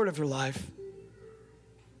never been Lord of your life.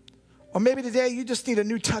 Or maybe today you just need a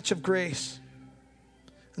new touch of grace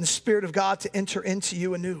and the Spirit of God to enter into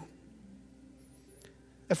you anew.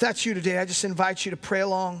 If that's you today, I just invite you to pray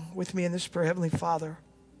along with me in this prayer. Heavenly Father,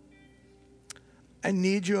 I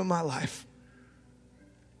need you in my life.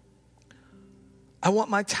 I want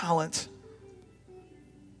my talent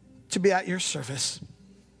to be at your service.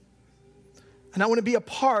 And I want to be a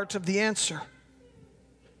part of the answer,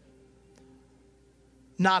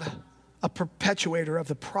 not a perpetuator of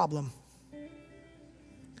the problem.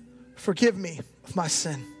 Forgive me of my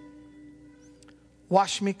sin.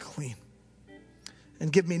 Wash me clean.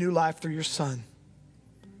 And give me new life through your Son,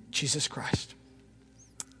 Jesus Christ.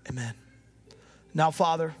 Amen. Now,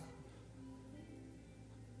 Father,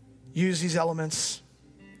 use these elements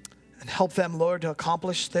and help them, Lord, to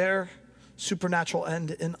accomplish their supernatural end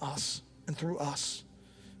in us and through us.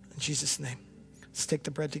 In Jesus' name. Let's take the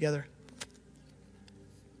bread together.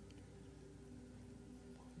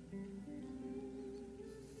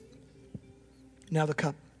 Now the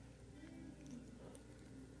cup.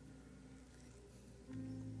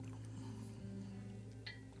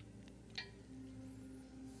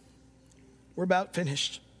 We're about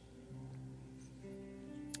finished.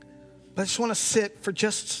 But I just want to sit for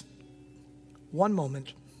just one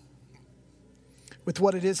moment with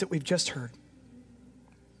what it is that we've just heard.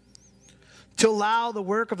 To allow the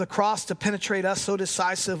work of the cross to penetrate us so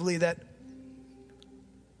decisively that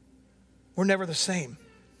we're never the same.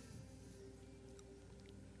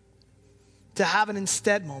 To have an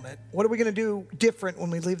instead moment. What are we going to do different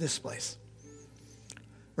when we leave this place?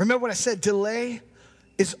 Remember what I said, delay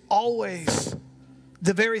is always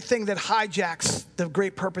the very thing that hijacks the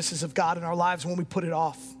great purposes of God in our lives when we put it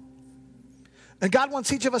off. And God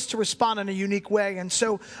wants each of us to respond in a unique way. And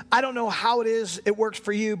so I don't know how it works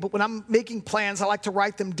for you, but when I'm making plans, I like to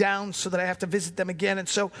write them down so that I have to visit them again. And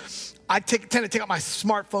so I tend to take out my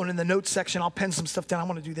smartphone in the notes section. I'll pen some stuff down. I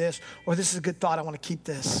want to do this, or this is a good thought. I want to keep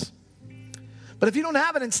this. But if you don't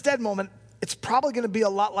have an instead moment, it's probably going to be a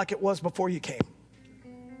lot like it was before you came.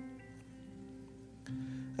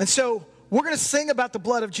 And so we're going to sing about the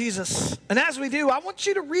blood of Jesus. And as we do, I want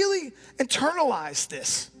you to really internalize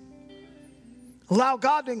this. Allow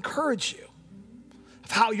God to encourage you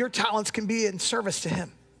of how your talents can be in service to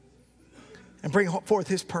him and bring forth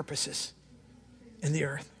his purposes in the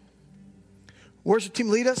earth. Worship team,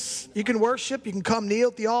 lead us. You can worship. You can come kneel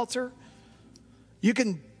at the altar. You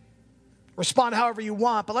can respond however you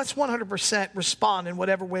want, but let's 100% respond in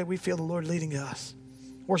whatever way we feel the Lord leading us.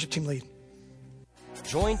 Worship team, lead.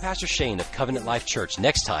 Join Pastor Shane of Covenant Life Church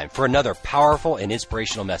next time for another powerful and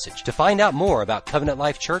inspirational message. To find out more about Covenant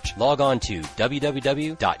Life Church, log on to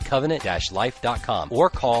www.covenant-life.com or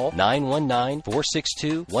call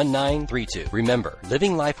 919-462-1932. Remember,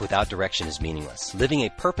 living life without direction is meaningless. Living a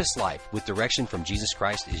purpose life with direction from Jesus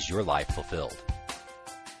Christ is your life fulfilled.